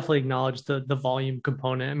 I can definitely acknowledge the volume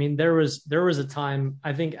component. I mean, there was a time,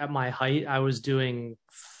 I think at my height, I was doing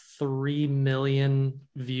 3 million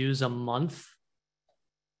views a month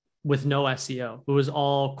with no SEO. It was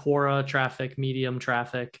all Quora traffic, Medium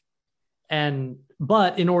traffic.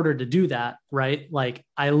 But in order to do that, right, like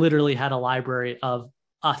I literally had a library of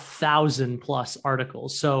 1,000+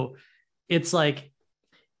 articles. So it's like,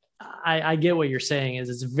 I get what you're saying is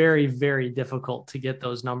it's very, very difficult to get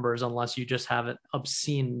those numbers unless you just have an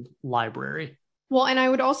obscene library. Well, and I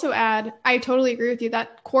would also add, I totally agree with you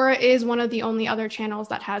that Quora is one of the only other channels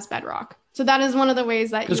that has Bedrock. So that is one of the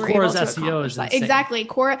ways that you were able to accomplish that. Exactly.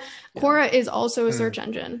 Quora is also a search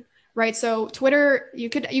engine, right? So Twitter, you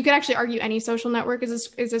could actually argue any social network is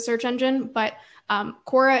a search engine, but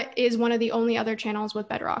Quora is one of the only other channels with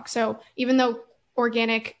Bedrock. So even though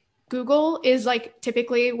organic Google is like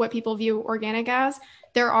typically what people view organic as,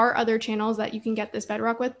 there are other channels that you can get this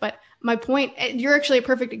Bedrock with. But my point, you're actually a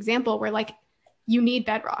perfect example where like you need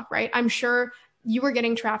Bedrock, right? I'm sure you were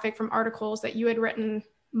getting traffic from articles that you had written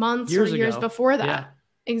months or years before that. Yeah.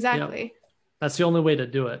 Exactly. Yep. That's the only way to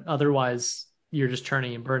do it. Otherwise, you're just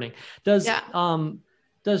churning and burning.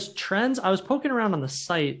 Does Trends, I was poking around on the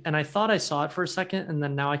site and I thought I saw it for a second and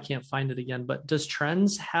then now I can't find it again, but does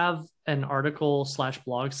Trends have an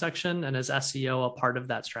article/blog section, and is SEO a part of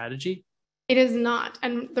that strategy? It is not.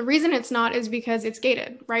 And the reason it's not is because it's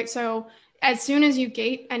gated, right? So as soon as you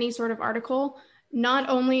gate any sort of article, not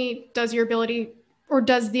only does the ability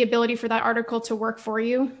for that article to work for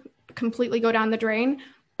you completely go down the drain,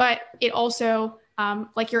 but it also,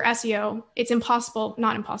 like your SEO, it's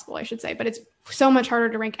not impossible, I should say, but it's so much harder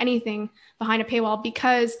to rank anything behind a paywall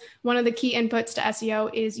because one of the key inputs to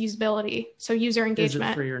SEO is usability. So user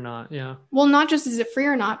engagement. Is it free or not? Yeah. Well, not just is it free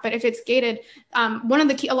or not, but if it's gated, a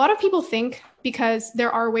lot of people think because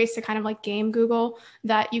there are ways to kind of like game Google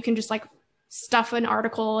that you can just like stuff an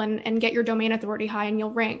article and get your domain authority high and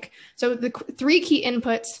you'll rank. So the 3 key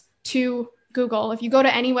inputs to Google, if you go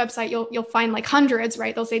to any website, you'll find like hundreds,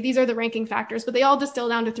 right? They'll say these are the ranking factors, but they all distill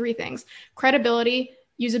down to 3 things: credibility,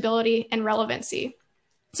 usability, and relevancy.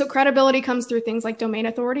 So credibility comes through things like domain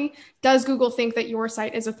authority. Does Google think that your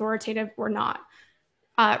site is authoritative or not?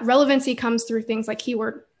 Relevancy comes through things like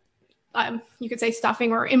keyword, you could say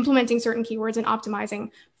stuffing or implementing certain keywords and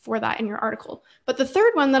optimizing for that in your article. But the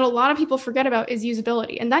third one that a lot of people forget about is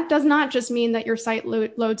usability. And that does not just mean that your site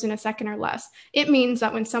loads in a second or less. It means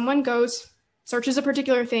that when someone searches a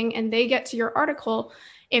particular thing and they get to your article,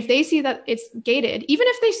 if they see that it's gated, even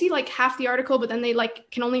if they see like half the article, but then they like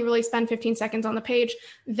can only really spend 15 seconds on the page,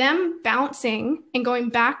 them bouncing and going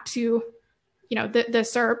back to, the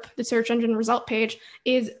SERP, the search engine result page,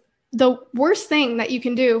 is the worst thing that you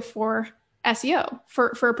can do for SEO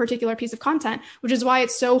for a particular piece of content, which is why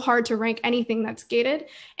it's so hard to rank anything that's gated.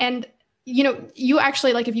 And you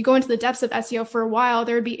actually, like, if you go into the depths of SEO for a while,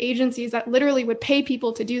 there would be agencies that literally would pay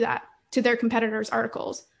people to do that to their competitors'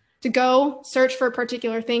 articles, to go search for a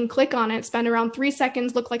particular thing, click on it, spend around 3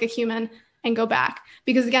 seconds, look like a human, and go back.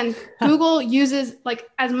 Because again, Google uses, like,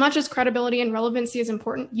 as much as credibility and relevancy is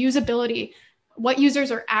important, usability, what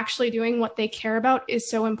users are actually doing, what they care about, is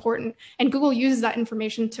so important. And Google uses that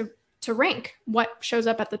information to rank what shows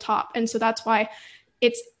up at the top. And so that's why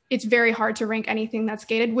it's it's very hard to rank anything that's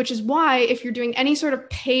gated, which is why if you're doing any sort of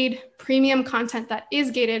paid premium content that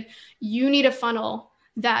is gated, you need a funnel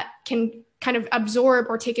that can kind of absorb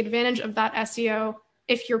or take advantage of that SEO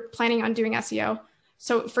if you're planning on doing SEO.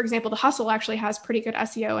 So for example, The Hustle actually has pretty good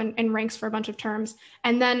SEO and ranks for a bunch of terms.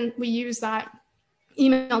 And then we use that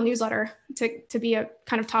email newsletter to be a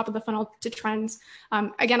kind of top of the funnel to trends.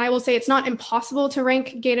 Again, I will say it's not impossible to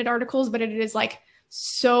rank gated articles, but it is like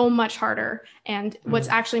so much harder. And what's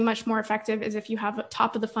actually much more effective is if you have a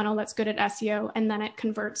top of the funnel that's good at SEO, and then it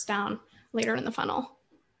converts down later in the funnel.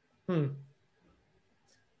 Boy,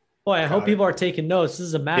 I hope people are taking notes. This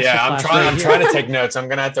is a master class. I'm trying to take notes. I'm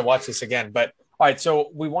going to have to watch this again. But all right, so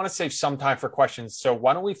we want to save some time for questions. So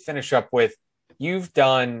why don't we finish up with, you've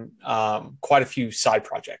done quite a few side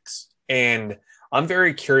projects, and I'm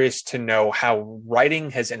very curious to know how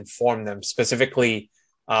writing has informed them. Specifically,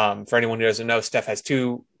 for anyone who doesn't know, Steph has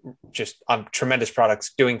two just tremendous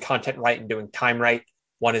products, Doing Content Right and Doing Time Right.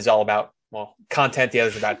 One is all about, well, content. The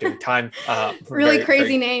other is about doing time. Really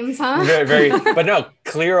crazy names, huh? Very, but no,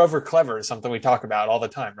 clear over clever is something we talk about all the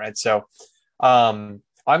time, right? So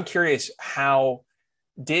I'm curious, how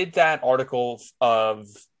did that article of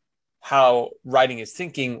how writing is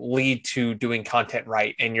thinking lead to Doing Content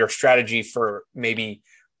Right, and your strategy for maybe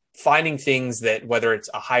finding things that, whether it's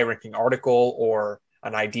a high ranking article or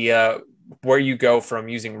an idea, where you go from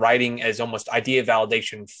using writing as almost idea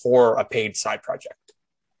validation for a paid side project?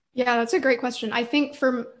 Yeah, that's a great question. I think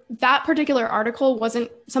for that particular article wasn't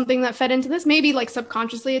something that fed into this. Maybe like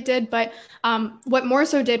subconsciously it did, but what more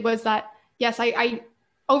so did was that, yes, I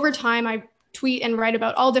over time, I tweet and write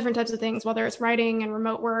about all different types of things, whether it's writing and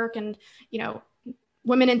remote work and,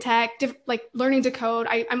 women in tech, like learning to code.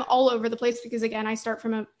 I'm all over the place because, again, I start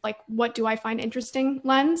from a, like, what do I find interesting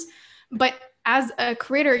lens? But as a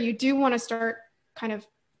creator, you do want to start kind of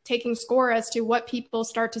taking score as to what people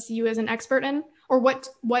start to see you as an expert in, or what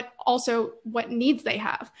needs they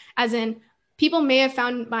have. As in, people may have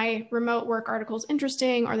found my remote work articles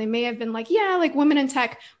interesting, or they may have been like, yeah, like women in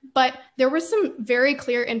tech, but there was some very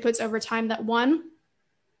clear inputs over time that, one,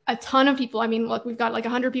 a ton of people, I mean, look, we've got like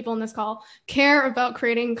 100 people in this call, care about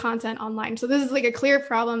creating content online. So this is like a clear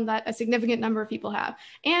problem that a significant number of people have.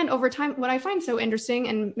 And over time, what I find so interesting,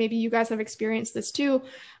 and maybe you guys have experienced this too,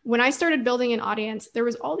 when I started building an audience, there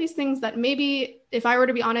was all these things that maybe, if I were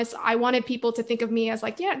to be honest, I wanted people to think of me as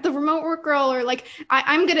like, yeah, the remote work girl, or like,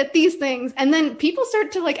 I'm good at these things. And then people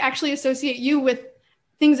start to like actually associate you with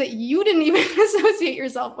things that you didn't even associate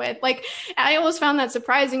yourself with. Like, I always found that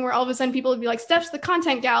surprising, where all of a sudden people would be like, Steph's the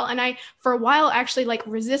content gal. And I, for a while, actually like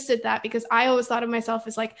resisted that, because I always thought of myself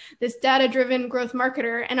as like this data-driven growth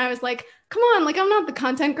marketer. And I was like, come on, like, I'm not the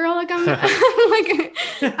content girl. Like I'm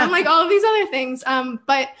like all of these other things.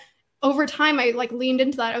 But over time, I like leaned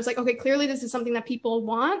into that. I was like, okay, clearly this is something that people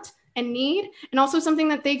want and need, and also something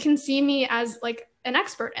that they can see me as like an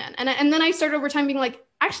expert in. And then I started over time being like,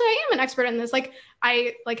 actually, I am an expert in this. Like,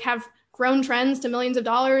 I like have grown trends to millions of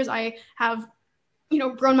dollars. I have,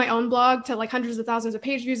 grown my own blog to like hundreds of thousands of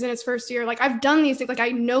page views in its first year. Like, I've done these things. Like, I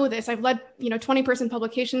know this. I've led, 20-person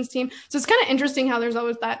publications team. So it's kind of interesting how there's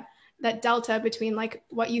always that delta between like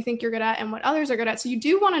what you think you're good at and what others are good at. So you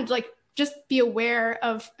do want to like just be aware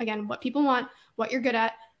of, again, what people want, what you're good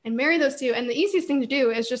at, and marry those two. And the easiest thing to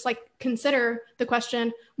do is just like consider the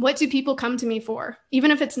question, what do people come to me for?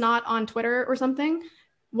 Even if it's not on Twitter or something,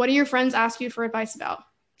 what do your friends ask you for advice about?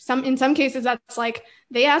 In some cases, that's like,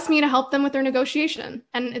 they ask me to help them with their negotiation.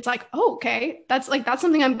 And it's like, oh, okay, that's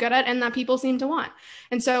something I'm good at and that people seem to want.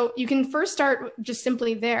 And so you can first start just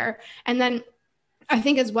simply there. And then I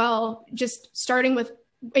think as well, just starting with,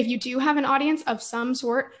 if you do have an audience of some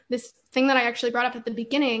sort, this thing that I actually brought up at the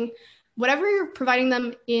beginning, whatever you're providing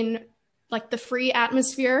them in like the free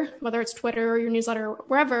atmosphere, whether it's Twitter or your newsletter or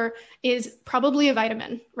wherever, is probably a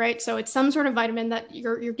vitamin, right? So it's some sort of vitamin that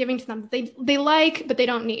you're giving to them that they like, but they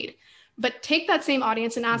don't need. But take that same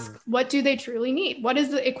audience and ask, what do they truly need? What is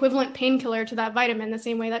the equivalent painkiller to that vitamin? The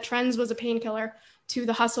same way that Trends was a painkiller to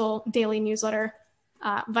the Hustle daily newsletter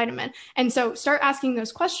vitamin. And so start asking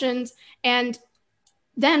those questions. And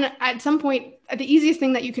then at some point, the easiest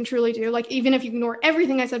thing that you can truly do, like even if you ignore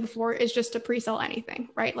everything I said before, is just to pre-sell anything,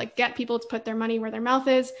 right? Like get people to put their money where their mouth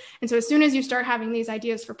is. And so as soon as you start having these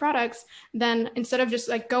ideas for products, then instead of just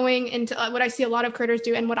like going into what I see a lot of creators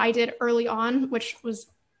do, and what I did early on, which was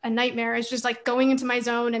a nightmare, is just like going into my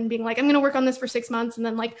zone and being like, I'm going to work on this for 6 months, and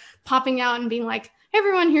then like popping out and being like, hey,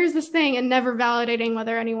 everyone, here's this thing, and never validating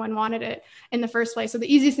whether anyone wanted it in the first place. So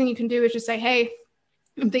the easiest thing you can do is just say, hey,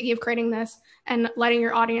 I'm thinking of creating this, and letting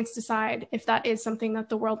your audience decide if that is something that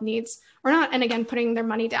the world needs or not. And again, putting their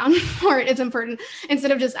money down for it is important,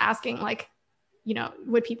 instead of just asking like,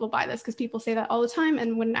 would people buy this? Because people say that all the time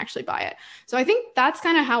and wouldn't actually buy it. So I think that's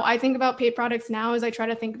kind of how I think about paid products now, is I try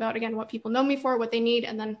to think about, again, what people know me for, what they need,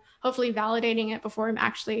 and then hopefully validating it before I'm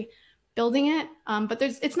actually building it. But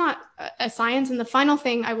it's not a science. And the final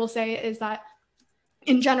thing I will say is that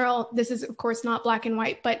in general, this is of course not black and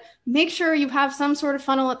white, but make sure you have some sort of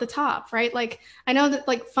funnel at the top, right? Like I know that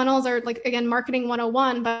like funnels are like, again, marketing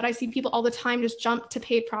 101, but I see people all the time just jump to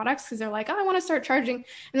paid products because they're like, oh, I want to start charging.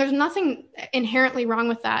 And there's nothing inherently wrong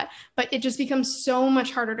with that, but it just becomes so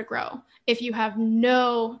much harder to grow if you have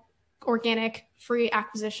no organic free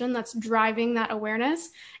acquisition that's driving that awareness.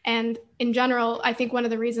 And in general, I think one of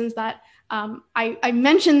the reasons that I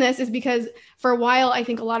mentioned this is because for a while, I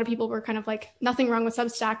think a lot of people were kind of like, nothing wrong with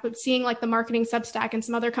Substack, but seeing like the marketing Substack and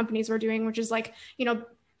some other companies were doing, which is like,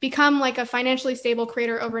 become like a financially stable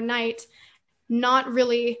creator overnight. Not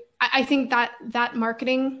really. I think that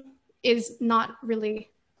marketing is not really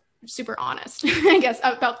super honest, I guess,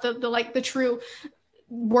 about the true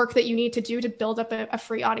work that you need to do to build up a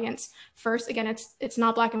free audience first. Again, it's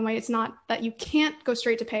not black and white. It's not that you can't go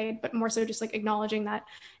straight to paid, but more so just like acknowledging that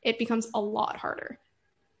it becomes a lot harder.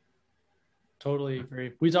 Totally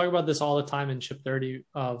agree. We talk about this all the time in Chip 30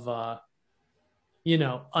 of, a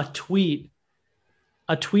tweet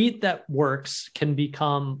that works can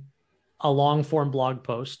become a long form blog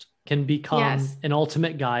post, can become an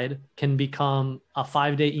ultimate guide, can become a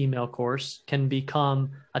 5-day email course, can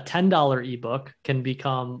become a $10 ebook, can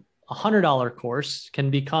become a $100 course,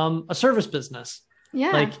 can become a service business.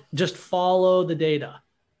 Yeah. Like just follow the data.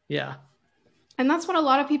 Yeah. And that's what a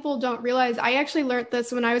lot of people don't realize. I actually learned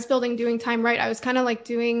this when I was building Doing Time Right. I was kind of like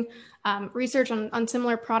doing research on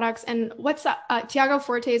similar products. And what's Tiago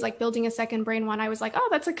Forte's like Building a Second Brain one. I was like, oh,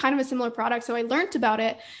 that's a kind of a similar product. So I learned about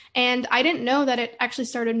it. And I didn't know that it actually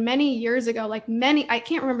started many years ago, I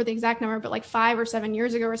can't remember the exact number, but like 5 or 7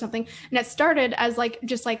 years ago or something. And it started as like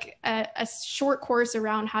just like a short course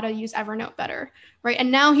around how to use Evernote better. Right. And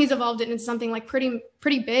now he's evolved it into something like pretty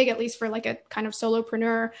big, at least for like a kind of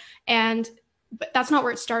solopreneur. But that's not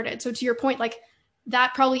where it started. So to your point, like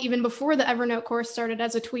that probably even before the Evernote course started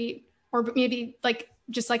as a tweet, or maybe like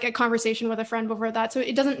just like a conversation with a friend before that. So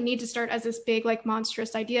it doesn't need to start as this big, like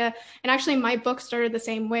monstrous idea. And actually my book started the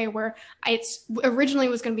same way, where it's originally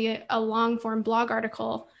was going to be a long form blog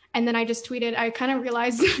article. And then I just tweeted, I kind of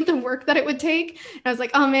realized the work that it would take. And I was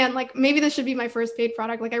like, oh man, like maybe this should be my first paid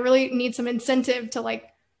product. Like I really need some incentive to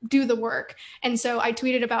like do the work. And so I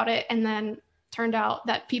tweeted about it, and then turned out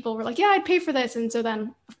that people were like, yeah, I'd pay for this. And so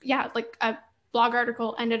then, like a blog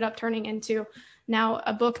article ended up turning into now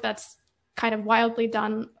a book that's kind of wildly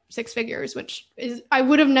done 6 figures, which is, I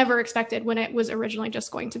would have never expected when it was originally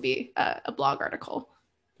just going to be a blog article.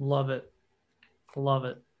 Love it. Love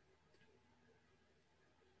it.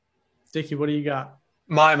 Dickie, what do you got?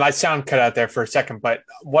 My sound cut out there for a second, but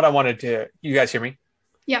what I wanted to, you guys hear me?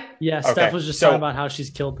 Yeah. Yeah. Okay. Steph was just talking about how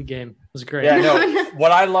she's killed the game. It was great. Yeah. No,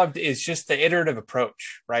 what I loved is just the iterative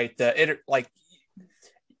approach, right? It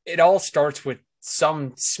all starts with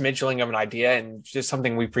some smidgeling of an idea, and just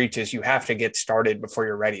something we preach is you have to get started before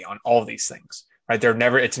you're ready on all of these things, right?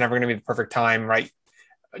 It's never going to be the perfect time, right?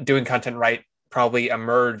 Doing content right probably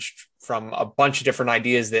emerged from a bunch of different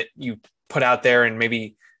ideas that you put out there and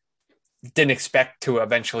maybe didn't expect to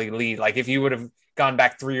eventually lead. Like if you would have gone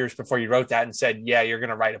back 3 years before you wrote that and said, yeah, you're going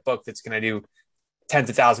to write a book that's going to do tens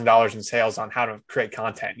of thousands of dollars in sales on how to create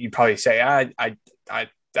content, you'd probably say,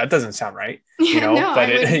 that doesn't sound right, No,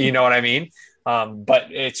 but you know what I mean?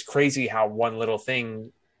 But it's crazy how one little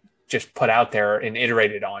thing just put out there and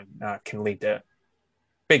iterated on can lead to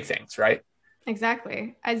big things, right?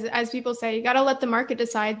 Exactly. As people say, you got to let the market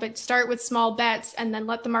decide, but start with small bets and then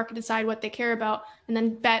let the market decide what they care about, and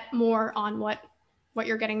then bet more on what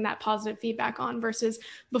you're getting that positive feedback on. Versus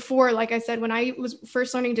before, like I said, when I was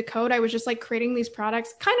first learning to code, I was just like creating these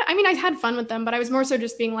products I had fun with them, but I was more so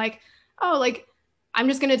just being like, oh, like I'm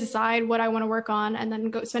just going to decide what I want to work on and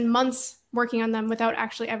then go spend months working on them without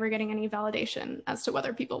actually ever getting any validation as to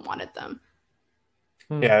whether people wanted them.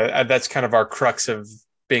 Yeah, that's kind of our crux of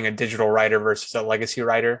being a digital writer versus a legacy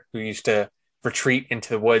writer who used to retreat into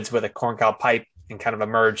the woods with a corncob pipe and kind of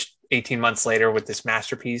emerged 18 months later with this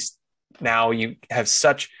masterpiece. Now you have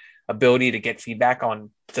such ability to get feedback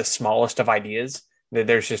on the smallest of ideas that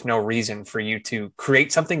there's just no reason for you to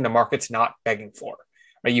create something the market's not begging for.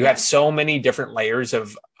 Right? You have so many different layers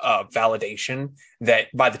of validation that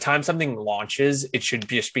by the time something launches, it should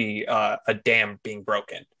just be a dam being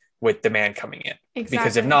broken with demand coming in. Exactly.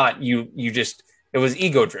 Because if not, it was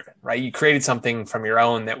ego driven, right? You created something from your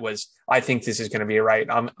own that was, I think this is going to be right.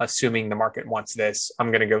 I'm assuming the market wants this.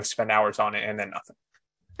 I'm going to go spend hours on it and then nothing.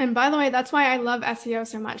 And by the way, that's why I love SEO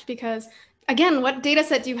so much, because Again, what data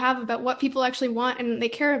set do you have about what people actually want and they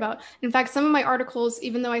care about? In fact, some of my articles,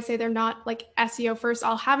 even though I say they're not like SEO first,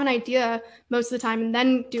 I'll have an idea most of the time and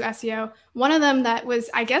then do SEO. One of them that was,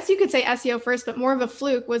 I guess you could say SEO first, but more of a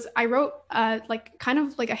fluke was I wrote like kind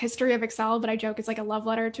of like a history of Excel, but I joke it's like a love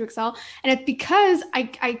letter to Excel. And it's because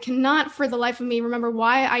I cannot for the life of me remember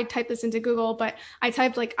why I typed this into Google, but I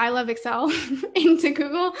typed like I love Excel into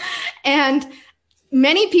Google. And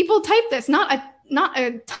many people type this, not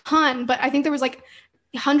a ton, but I think there was like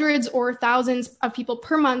hundreds or thousands of people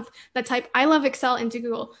per month that type I love Excel into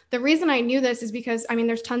Google. The reason I knew this is because I mean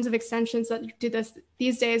there's tons of extensions that do this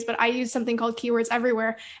these days, but I use something called Keywords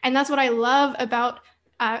Everywhere. And that's what I love about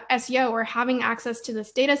SEO or having access to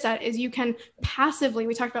this data set is you can passively,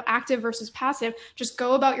 we talked about active versus passive, just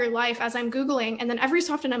go about your life as I'm Googling. And then every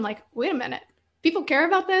so often I'm like, wait a minute, people care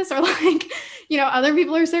about this, or like, other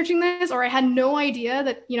people are searching this, or I had no idea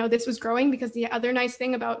that, this was growing. Because the other nice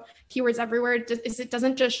thing about Keywords Everywhere is it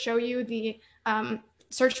doesn't just show you the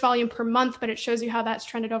search volume per month, but it shows you how that's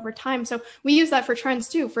trended over time. So we use that for trends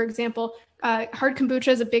too. For example, hard kombucha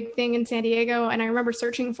is a big thing in San Diego. And I remember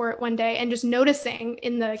searching for it one day and just noticing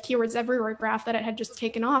in the Keywords Everywhere graph that it had just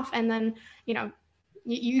taken off. And then,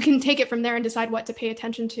 you can take it from there and decide what to pay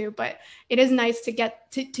attention to. But it is nice to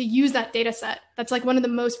get to use that data set. That's like one of the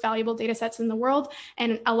most valuable data sets in the world.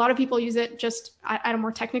 And a lot of people use it just at a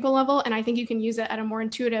more technical level. And I think you can use it at a more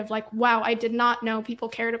intuitive, like, wow, I did not know people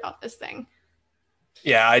cared about this thing.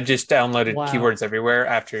 Yeah, I just downloaded Wow. Keywords Everywhere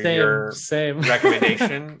after your Same.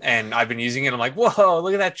 recommendation, and I've been using it. I'm like, whoa,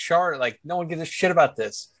 look at that chart. Like, no one gives a shit about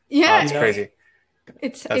this. Yeah, It's crazy.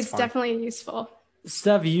 It's funny. definitely useful.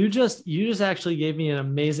 Steph, you just actually gave me an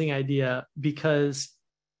amazing idea, because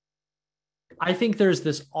I think there's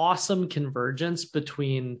this awesome convergence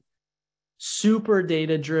between super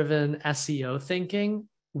data-driven SEO thinking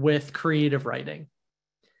with creative writing.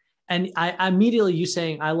 And I immediately, you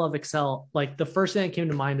saying I love Excel, like the first thing that came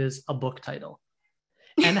to mind is a book title.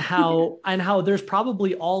 And how there's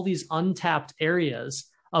probably all these untapped areas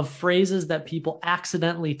of phrases that people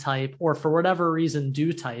accidentally type, or for whatever reason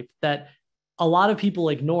do type, that a lot of people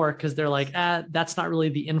ignore because they're like, that's not really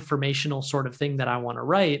the informational sort of thing that I want to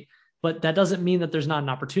write. But that doesn't mean that there's not an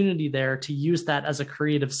opportunity there to use that as a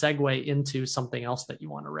creative segue into something else that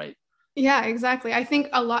you want to write. Yeah, exactly. I think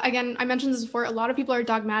a lot, again, I mentioned this before, a lot of people are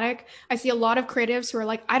dogmatic. I see a lot of creatives who are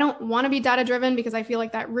like, I don't want to be data driven because I feel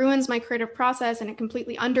like that ruins my creative process and it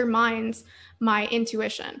completely undermines my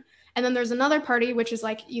intuition. And then there's another party, which is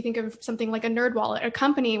like, you think of something like a NerdWallet, a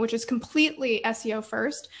company which is completely SEO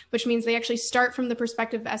first, which means they actually start from the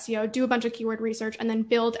perspective of SEO, do a bunch of keyword research, and then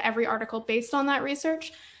build every article based on that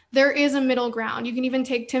research. There is a middle ground. You can even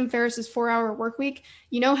take Tim Ferriss's 4-Hour Workweek.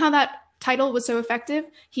 You know how that title was so effective?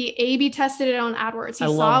 He A/B tested it on AdWords. He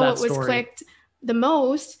saw what was clicked the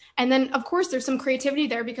most. And then, of course, there's some creativity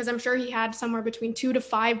there because I'm sure he had somewhere between 2 to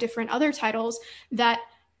 5 different other titles that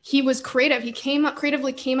he was creative. He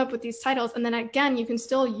creatively came up with these titles. And then again, you can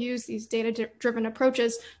still use these data-driven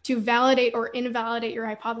approaches to validate or invalidate your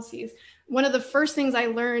hypotheses. One of the first things I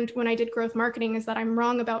learned when I did growth marketing is that I'm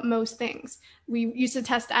wrong about most things. We used to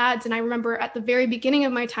test ads, and I remember at the very beginning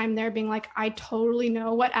of my time there being like, I totally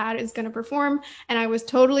know what ad is going to perform, and I was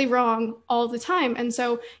totally wrong all the time. And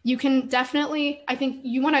so you can definitely, I think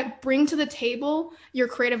you want to bring to the table your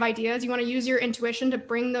creative ideas. You want to use your intuition to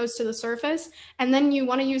bring those to the surface, and then you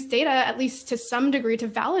want to use data, at least to some degree, to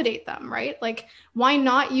validate them, right? Like, why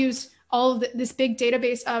not use all of this big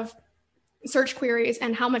database of search queries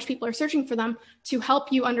and how much people are searching for them to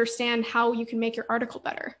help you understand how you can make your article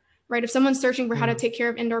better, right? If someone's searching for how to take care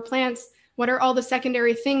of indoor plants, what are all the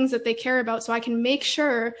secondary things that they care about? So I can make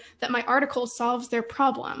sure that my article solves their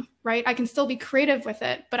problem, right? I can still be creative with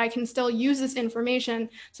it, but I can still use this information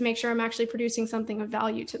to make sure I'm actually producing something of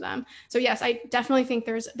value to them. So yes, I definitely think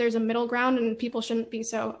there's a middle ground, and people shouldn't be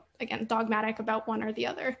so, again, dogmatic about one or the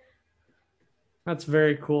other. That's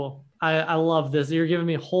very cool. I love this. You're giving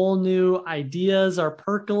me whole new ideas are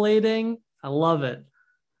percolating. I love it.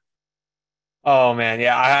 Oh man,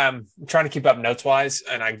 yeah, I'm trying to keep up notes wise,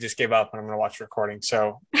 and I just gave up, and I'm going to watch the recording.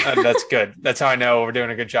 So that's good. That's how I know we're doing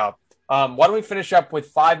a good job. Why don't we finish up with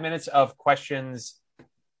 5 minutes of questions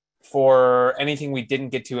for anything we didn't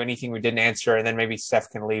get to, anything we didn't answer, and then maybe Steph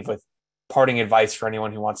can leave with parting advice for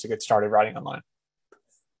anyone who wants to get started writing online.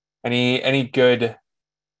 Any good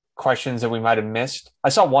questions that we might have missed? I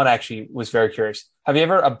saw one actually was very curious. Have you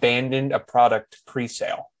ever abandoned a product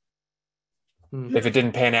pre-sale? If it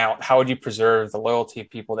didn't pan out, how would you preserve the loyalty of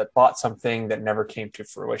people that bought something that never came to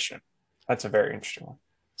fruition? That's a very interesting one.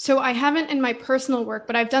 So I haven't in my personal work,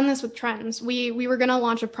 but I've done this with trends. We were going to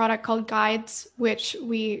launch a product called Guides, which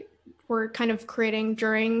we were kind of creating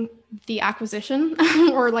during the acquisition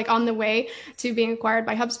or like on the way to being acquired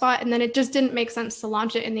by HubSpot. And then it just didn't make sense to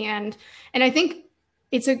launch it in the end. And I think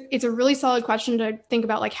it's a really solid question to think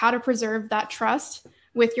about, like how to preserve that trust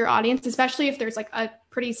with your audience, especially if there's like a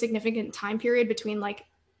pretty significant time period between like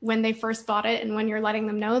when they first bought it and when you're letting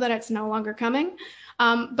them know that it's no longer coming.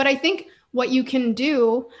 But I think what you can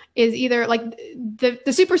do is either like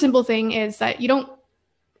the super simple thing is that you don't,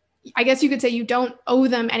 I guess you could say you don't owe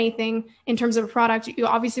them anything in terms of a product. You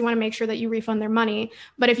obviously want to make sure that you refund their money.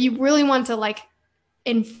 But if you really want to like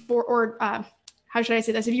how should I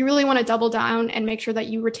say this? If you really want to double down and make sure that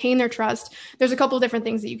you retain their trust, there's a couple of different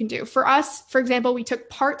things that you can do. For us, for example, we took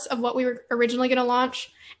parts of what we were originally going to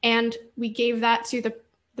launch and we gave that to the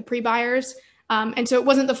pre-buyers. And so it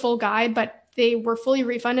wasn't the full guide, but they were fully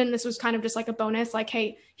refunded. And this was kind of just like a bonus, like,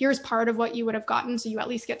 hey, here's part of what you would have gotten. So you at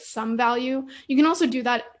least get some value. You can also do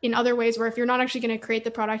that in other ways where if you're not actually going to create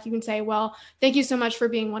the product, you can say, well, thank you so much for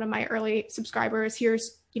being one of my early subscribers.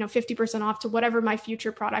 Here's, 50% off to whatever my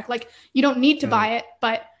future product. Like you don't need to buy it,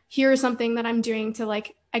 but here's something that I'm doing to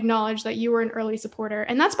like acknowledge that you were an early supporter.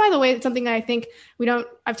 And that's, by the way, something that I think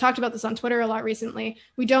I've talked about this on Twitter a lot recently.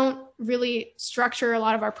 We don't really structure a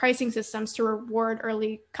lot of our pricing systems to reward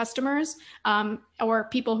early customers or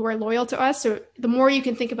people who are loyal to us. So the more you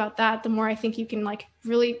can think about that, the more I think you can like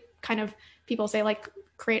really kind of, people say like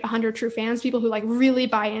create 100 true fans, people who like really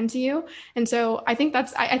buy into you. And so I think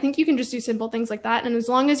I think you can just do simple things like that. And as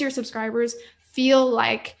long as your subscribers feel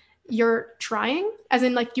like you're trying, as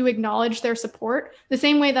in like you acknowledge their support, the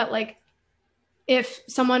same way that like if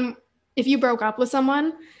you broke up with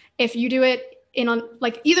someone, if you do it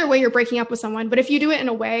like either way you're breaking up with someone, but if you do it in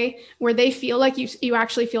a way where they feel like you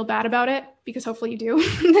actually feel bad about it, because hopefully you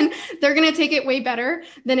do, then they're going to take it way better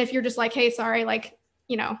than if you're just like, hey, sorry, like,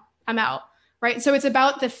 I'm out. Right. So it's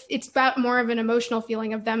about more of an emotional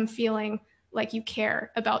feeling of them feeling like you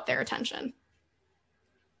care about their attention.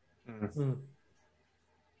 Mm-hmm.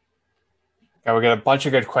 Okay, we got a bunch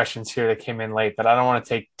of good questions here that came in late, but I don't want to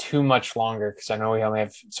take too much longer because I know we only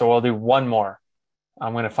have, so we'll do one more.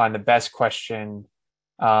 I'm going to find the best question.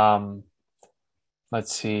 Let's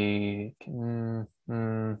see.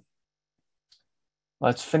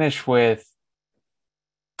 Let's finish with,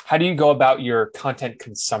 how do you go about your content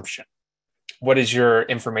consumption? What does your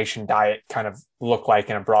information diet kind of look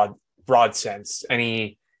like in a broad sense?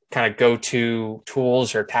 Any kind of go-to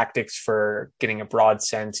tools or tactics for getting a broad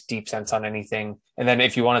sense, deep sense on anything? And then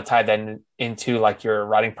if you want to tie that into like your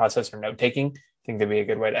writing process or note-taking, I think that'd be a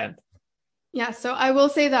good way to end. Yeah, so I will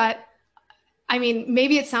say that, I mean,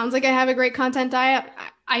 maybe it sounds like I have a great content diet.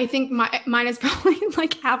 I think mine is probably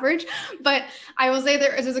like average, but I will say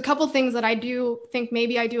there's a couple things that I do think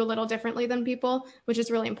maybe I do a little differently than people, which is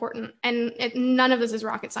really important. And none of this is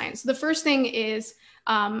rocket science. The first thing is,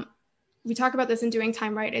 we talk about this in Doing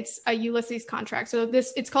Time Right. It's a Ulysses contract. So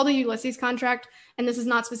it's called a Ulysses contract. And this is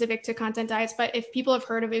not specific to content diets, but if people have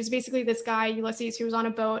heard of it, it's basically this guy, Ulysses, who was on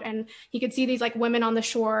a boat and he could see these like women on the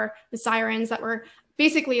shore, the sirens that were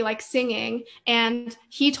basically like singing. And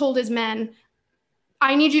he told his men,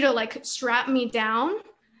 I need you to like strap me down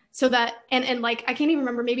so that, and like, I can't even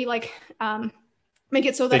remember, maybe like make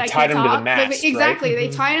it so that I can't talk. To the mast, exactly. Right?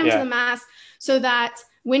 They tied him to the mast so that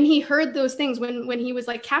when he heard those things, when he was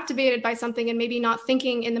like captivated by something and maybe not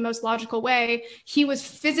thinking in the most logical way, he was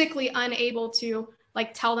physically unable to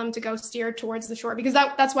like tell them to go steer towards the shore, because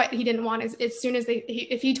that's what he didn't want. Is as soon as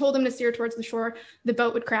if he told them to steer towards the shore, the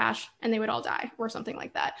boat would crash and they would all die or something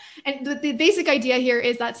like that. And the basic idea here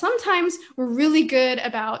is that sometimes we're really good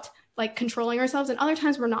about like controlling ourselves and other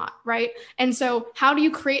times we're not, right? And so how do you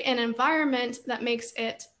create an environment that makes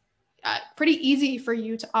it pretty easy for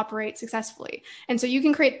you to operate successfully? And so you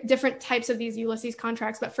can create different types of these Ulysses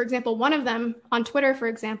contracts. But for example, one of them on Twitter, for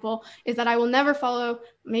example, is that I will never follow,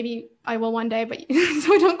 maybe I will one day, but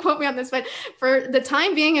so don't quote me on this, but for the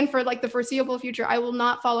time being and for like the foreseeable future, I will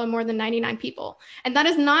not follow more than 99 people. And that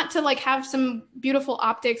is not to like have some beautiful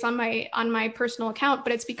optics on my personal account,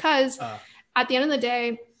 but it's because at the end of the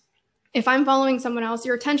day, if I'm following someone else,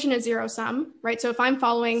 your attention is zero sum, right? So if I'm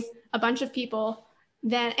following a bunch of people,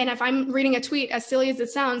 then, and if I'm reading a tweet, as silly as it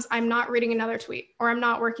sounds, I'm not reading another tweet, or I'm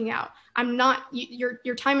not working out. I'm not,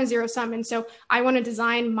 your time is zero sum. And so I want to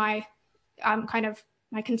design my kind of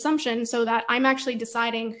my consumption so that I'm actually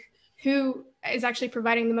deciding who is actually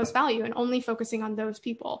providing the most value and only focusing on those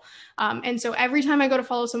people. And so every time I go to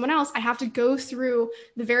follow someone else, I have to go through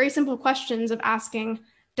the very simple questions of asking,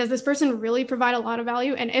 does this person really provide a lot of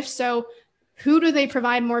value? And if so, who do they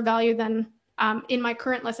provide more value than in my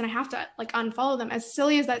current list and I have to like unfollow them. As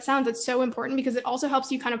silly as that sounds, it's so important because it also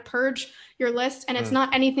helps you kind of purge your list. And it's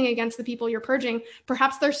not anything against the people you're purging.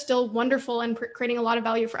 Perhaps they're still wonderful and creating a lot of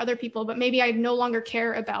value for other people, but maybe I no longer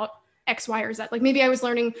care about X, Y, or Z. Like maybe I was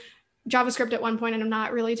learning JavaScript at one point and I'm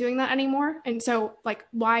not really doing that anymore. And so like,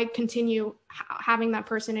 why continue having that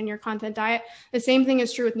person in your content diet? The same thing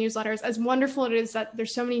is true with newsletters. As wonderful it is that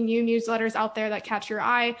there's so many new newsletters out there that catch your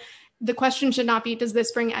eye, the question should not be, does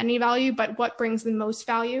this bring any value, but what brings the most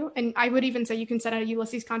value? And I would even say you can set a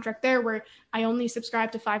Ulysses contract there where I only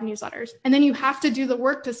subscribe to 5 newsletters. And then you have to do the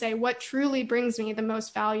work to say what truly brings me the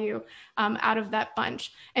most value out of that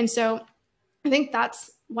bunch. And so I think that's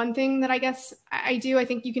one thing that I guess I do. I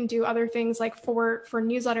think you can do other things like for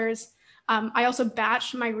newsletters. I also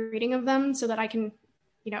batch my reading of them so that I can,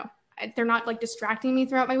 they're not like distracting me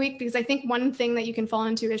throughout my week, because I think one thing that you can fall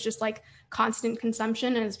into is just like constant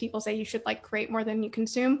consumption. And as people say, you should like create more than you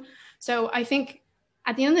consume. So I think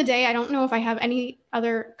at the end of the day, I don't know if I have any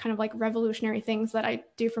other kind of like revolutionary things that I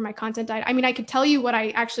do for my content diet. I mean, I could tell you what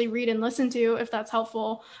I actually read and listen to if that's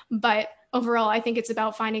helpful, but overall, I think it's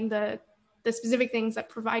about finding the specific things that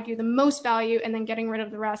provide you the most value and then getting rid of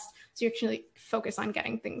the rest so you actually focus on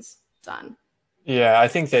getting things done. Yeah, I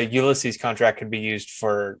think the Ulysses contract could be used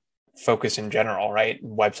for focus in general, right?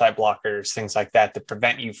 Website blockers, things like that, to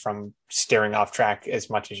prevent you from steering off track as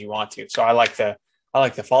much as you want to. So I like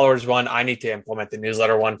the followers one. I need to implement the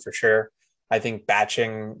newsletter one for sure. I think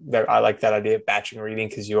batching, I like that idea of batching reading,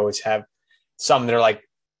 because you always have some that are like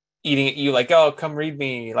eating at you, like, oh, come read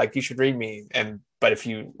me, like you should read me. But if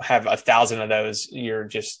you have 1,000 of those, you're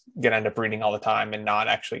just gonna end up reading all the time and not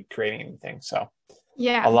actually creating anything. So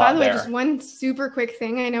yeah, by the way, just one super quick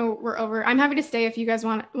thing. I know we're over. I'm happy to stay if you guys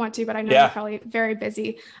want to, but I know you're probably very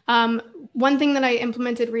busy. One thing that I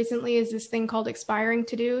implemented recently is this thing called expiring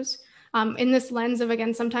to-dos. In this lens of,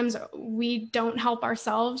 again, sometimes we don't help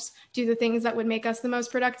ourselves do the things that would make us the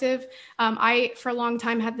most productive. I, for a long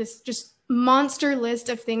time, had this just monster list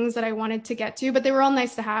of things that I wanted to get to, but they were all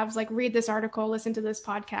nice to have, like read this article, listen to this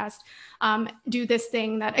podcast, do this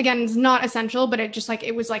thing that, again, is not essential, but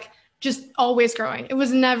it was just always growing. It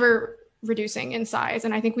was never reducing in size.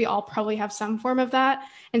 And I think we all probably have some form of that.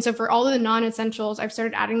 And so for all of the non-essentials, I've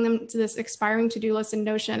started adding them to this expiring to-do list in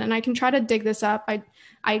Notion. And I can try to dig this up.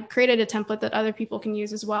 I created a template that other people can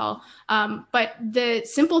use as well. But the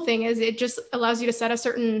simple thing is it just allows you to set a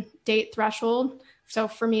certain date threshold. So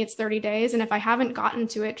for me, it's 30 days. And if I haven't gotten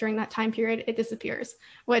to it during that time period, it disappears,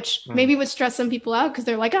 which maybe would stress some people out because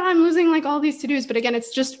they're like, oh, I'm losing like all these to-dos. But again,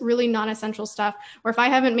 it's just really non-essential stuff. Or if I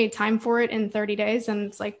haven't made time for it in 30 days, and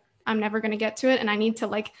it's like, I'm never going to get to it. And I need to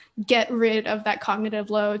like get rid of that cognitive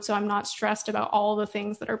load so I'm not stressed about all the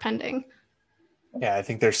things that are pending. Yeah, I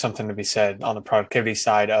think there's something to be said on the productivity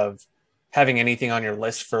side of having anything on your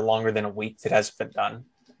list for longer than a week that hasn't been done.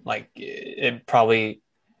 Like it probably,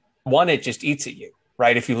 it just eats at you,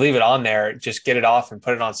 right? If you leave it on there, just get it off and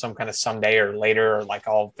put it on some kind of someday or later, or like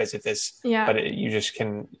I'll visit this. Yeah. But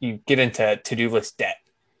you get into to-do list debt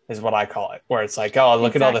is what I call it, where it's like, oh,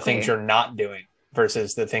 look at all the things you're not doing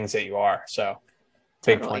versus the things that you are. So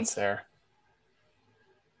big points there.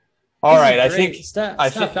 All right. I think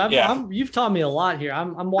you've taught me a lot here.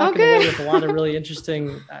 I'm walking away with a lot of really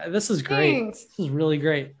interesting. This is great. Thanks. This is really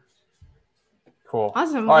great. Cool.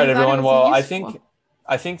 Awesome. All right, everyone. Well, I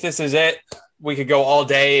think this is it. We could go all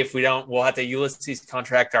day. If we don't, we'll have to Ulysses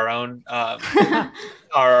contract our own, our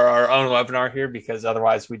own webinar here, because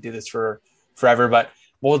otherwise we do this for forever. But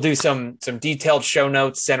we'll do some detailed show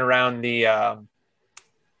notes sent around the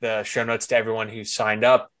show notes to everyone who signed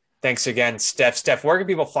up. Thanks again, Steph. Steph, where can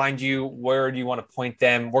people find you? Where do you want to point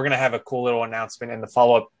them? We're going to have a cool little announcement in the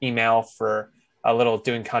follow-up email for a little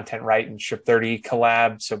Doing Content Right and Ship 30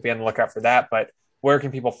 collab. So be on the lookout for that. But where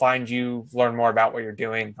can people find you, learn more about what you're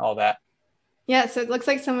doing, all that? Yeah, so it looks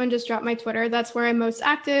like someone just dropped my Twitter. That's where I'm most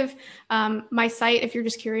active. My site, if you're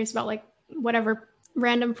just curious about like whatever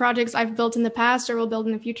random projects I've built in the past or will build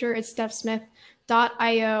in the future, it's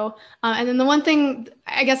stephsmith.io. And then the one thing,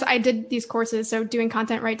 I guess I did these courses, so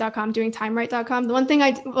doingcontentright.com, doingtimeright.com. The one thing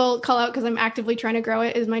I will call out, because I'm actively trying to grow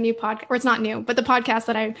it, is my new podcast, or it's not new, but the podcast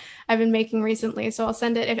that I've been making recently. So I'll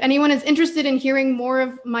send it. If anyone is interested in hearing more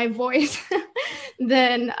of my voice,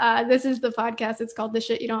 then this is the podcast. It's called The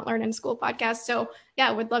Shit You Don't Learn in School podcast. So yeah,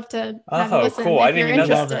 I would love to have you listen if you're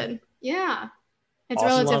interested. Yeah, it's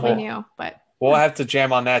relatively new, but We'll have to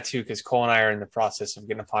jam on that too, because Cole and I are in the process of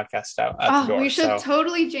getting a podcast out the door. We should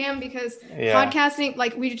totally jam, because podcasting,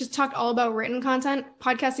 like we just talked all about written content.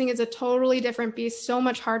 Podcasting is a totally different beast, so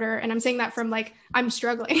much harder. And I'm saying that from like, I'm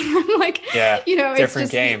struggling. I'm like, different it's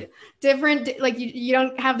just game. Different, like you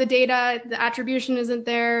don't have the data, the attribution isn't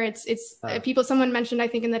there. Someone mentioned, I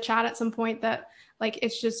think in the chat at some point, that like,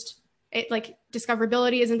 like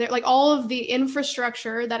discoverability isn't there. Like all of the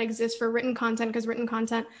infrastructure that exists for written content, because written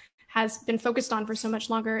content has been focused on for so much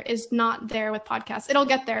longer, is not there with podcasts. It'll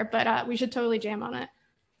get there, but we should totally jam on it.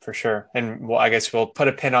 For sure. And I guess we'll put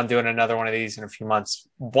a pin on doing another one of these in a few months.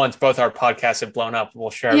 Once both our podcasts have blown up, we'll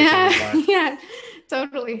share everything. Yeah,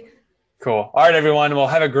 totally. Cool. All right, everyone. Well,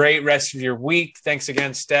 have a great rest of your week. Thanks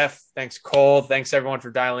again, Steph. Thanks, Cole. Thanks, everyone, for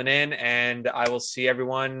dialing in. And I will see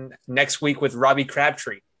everyone next week with Robbie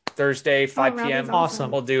Crabtree, Thursday, 5 p.m.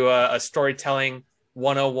 Awesome. We'll do a storytelling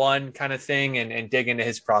 101 kind of thing and dig into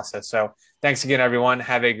his process. So thanks again, everyone.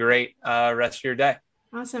 Have a great rest of your day.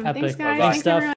 Awesome. Epic. Thanks, guys. Thanks, Steph.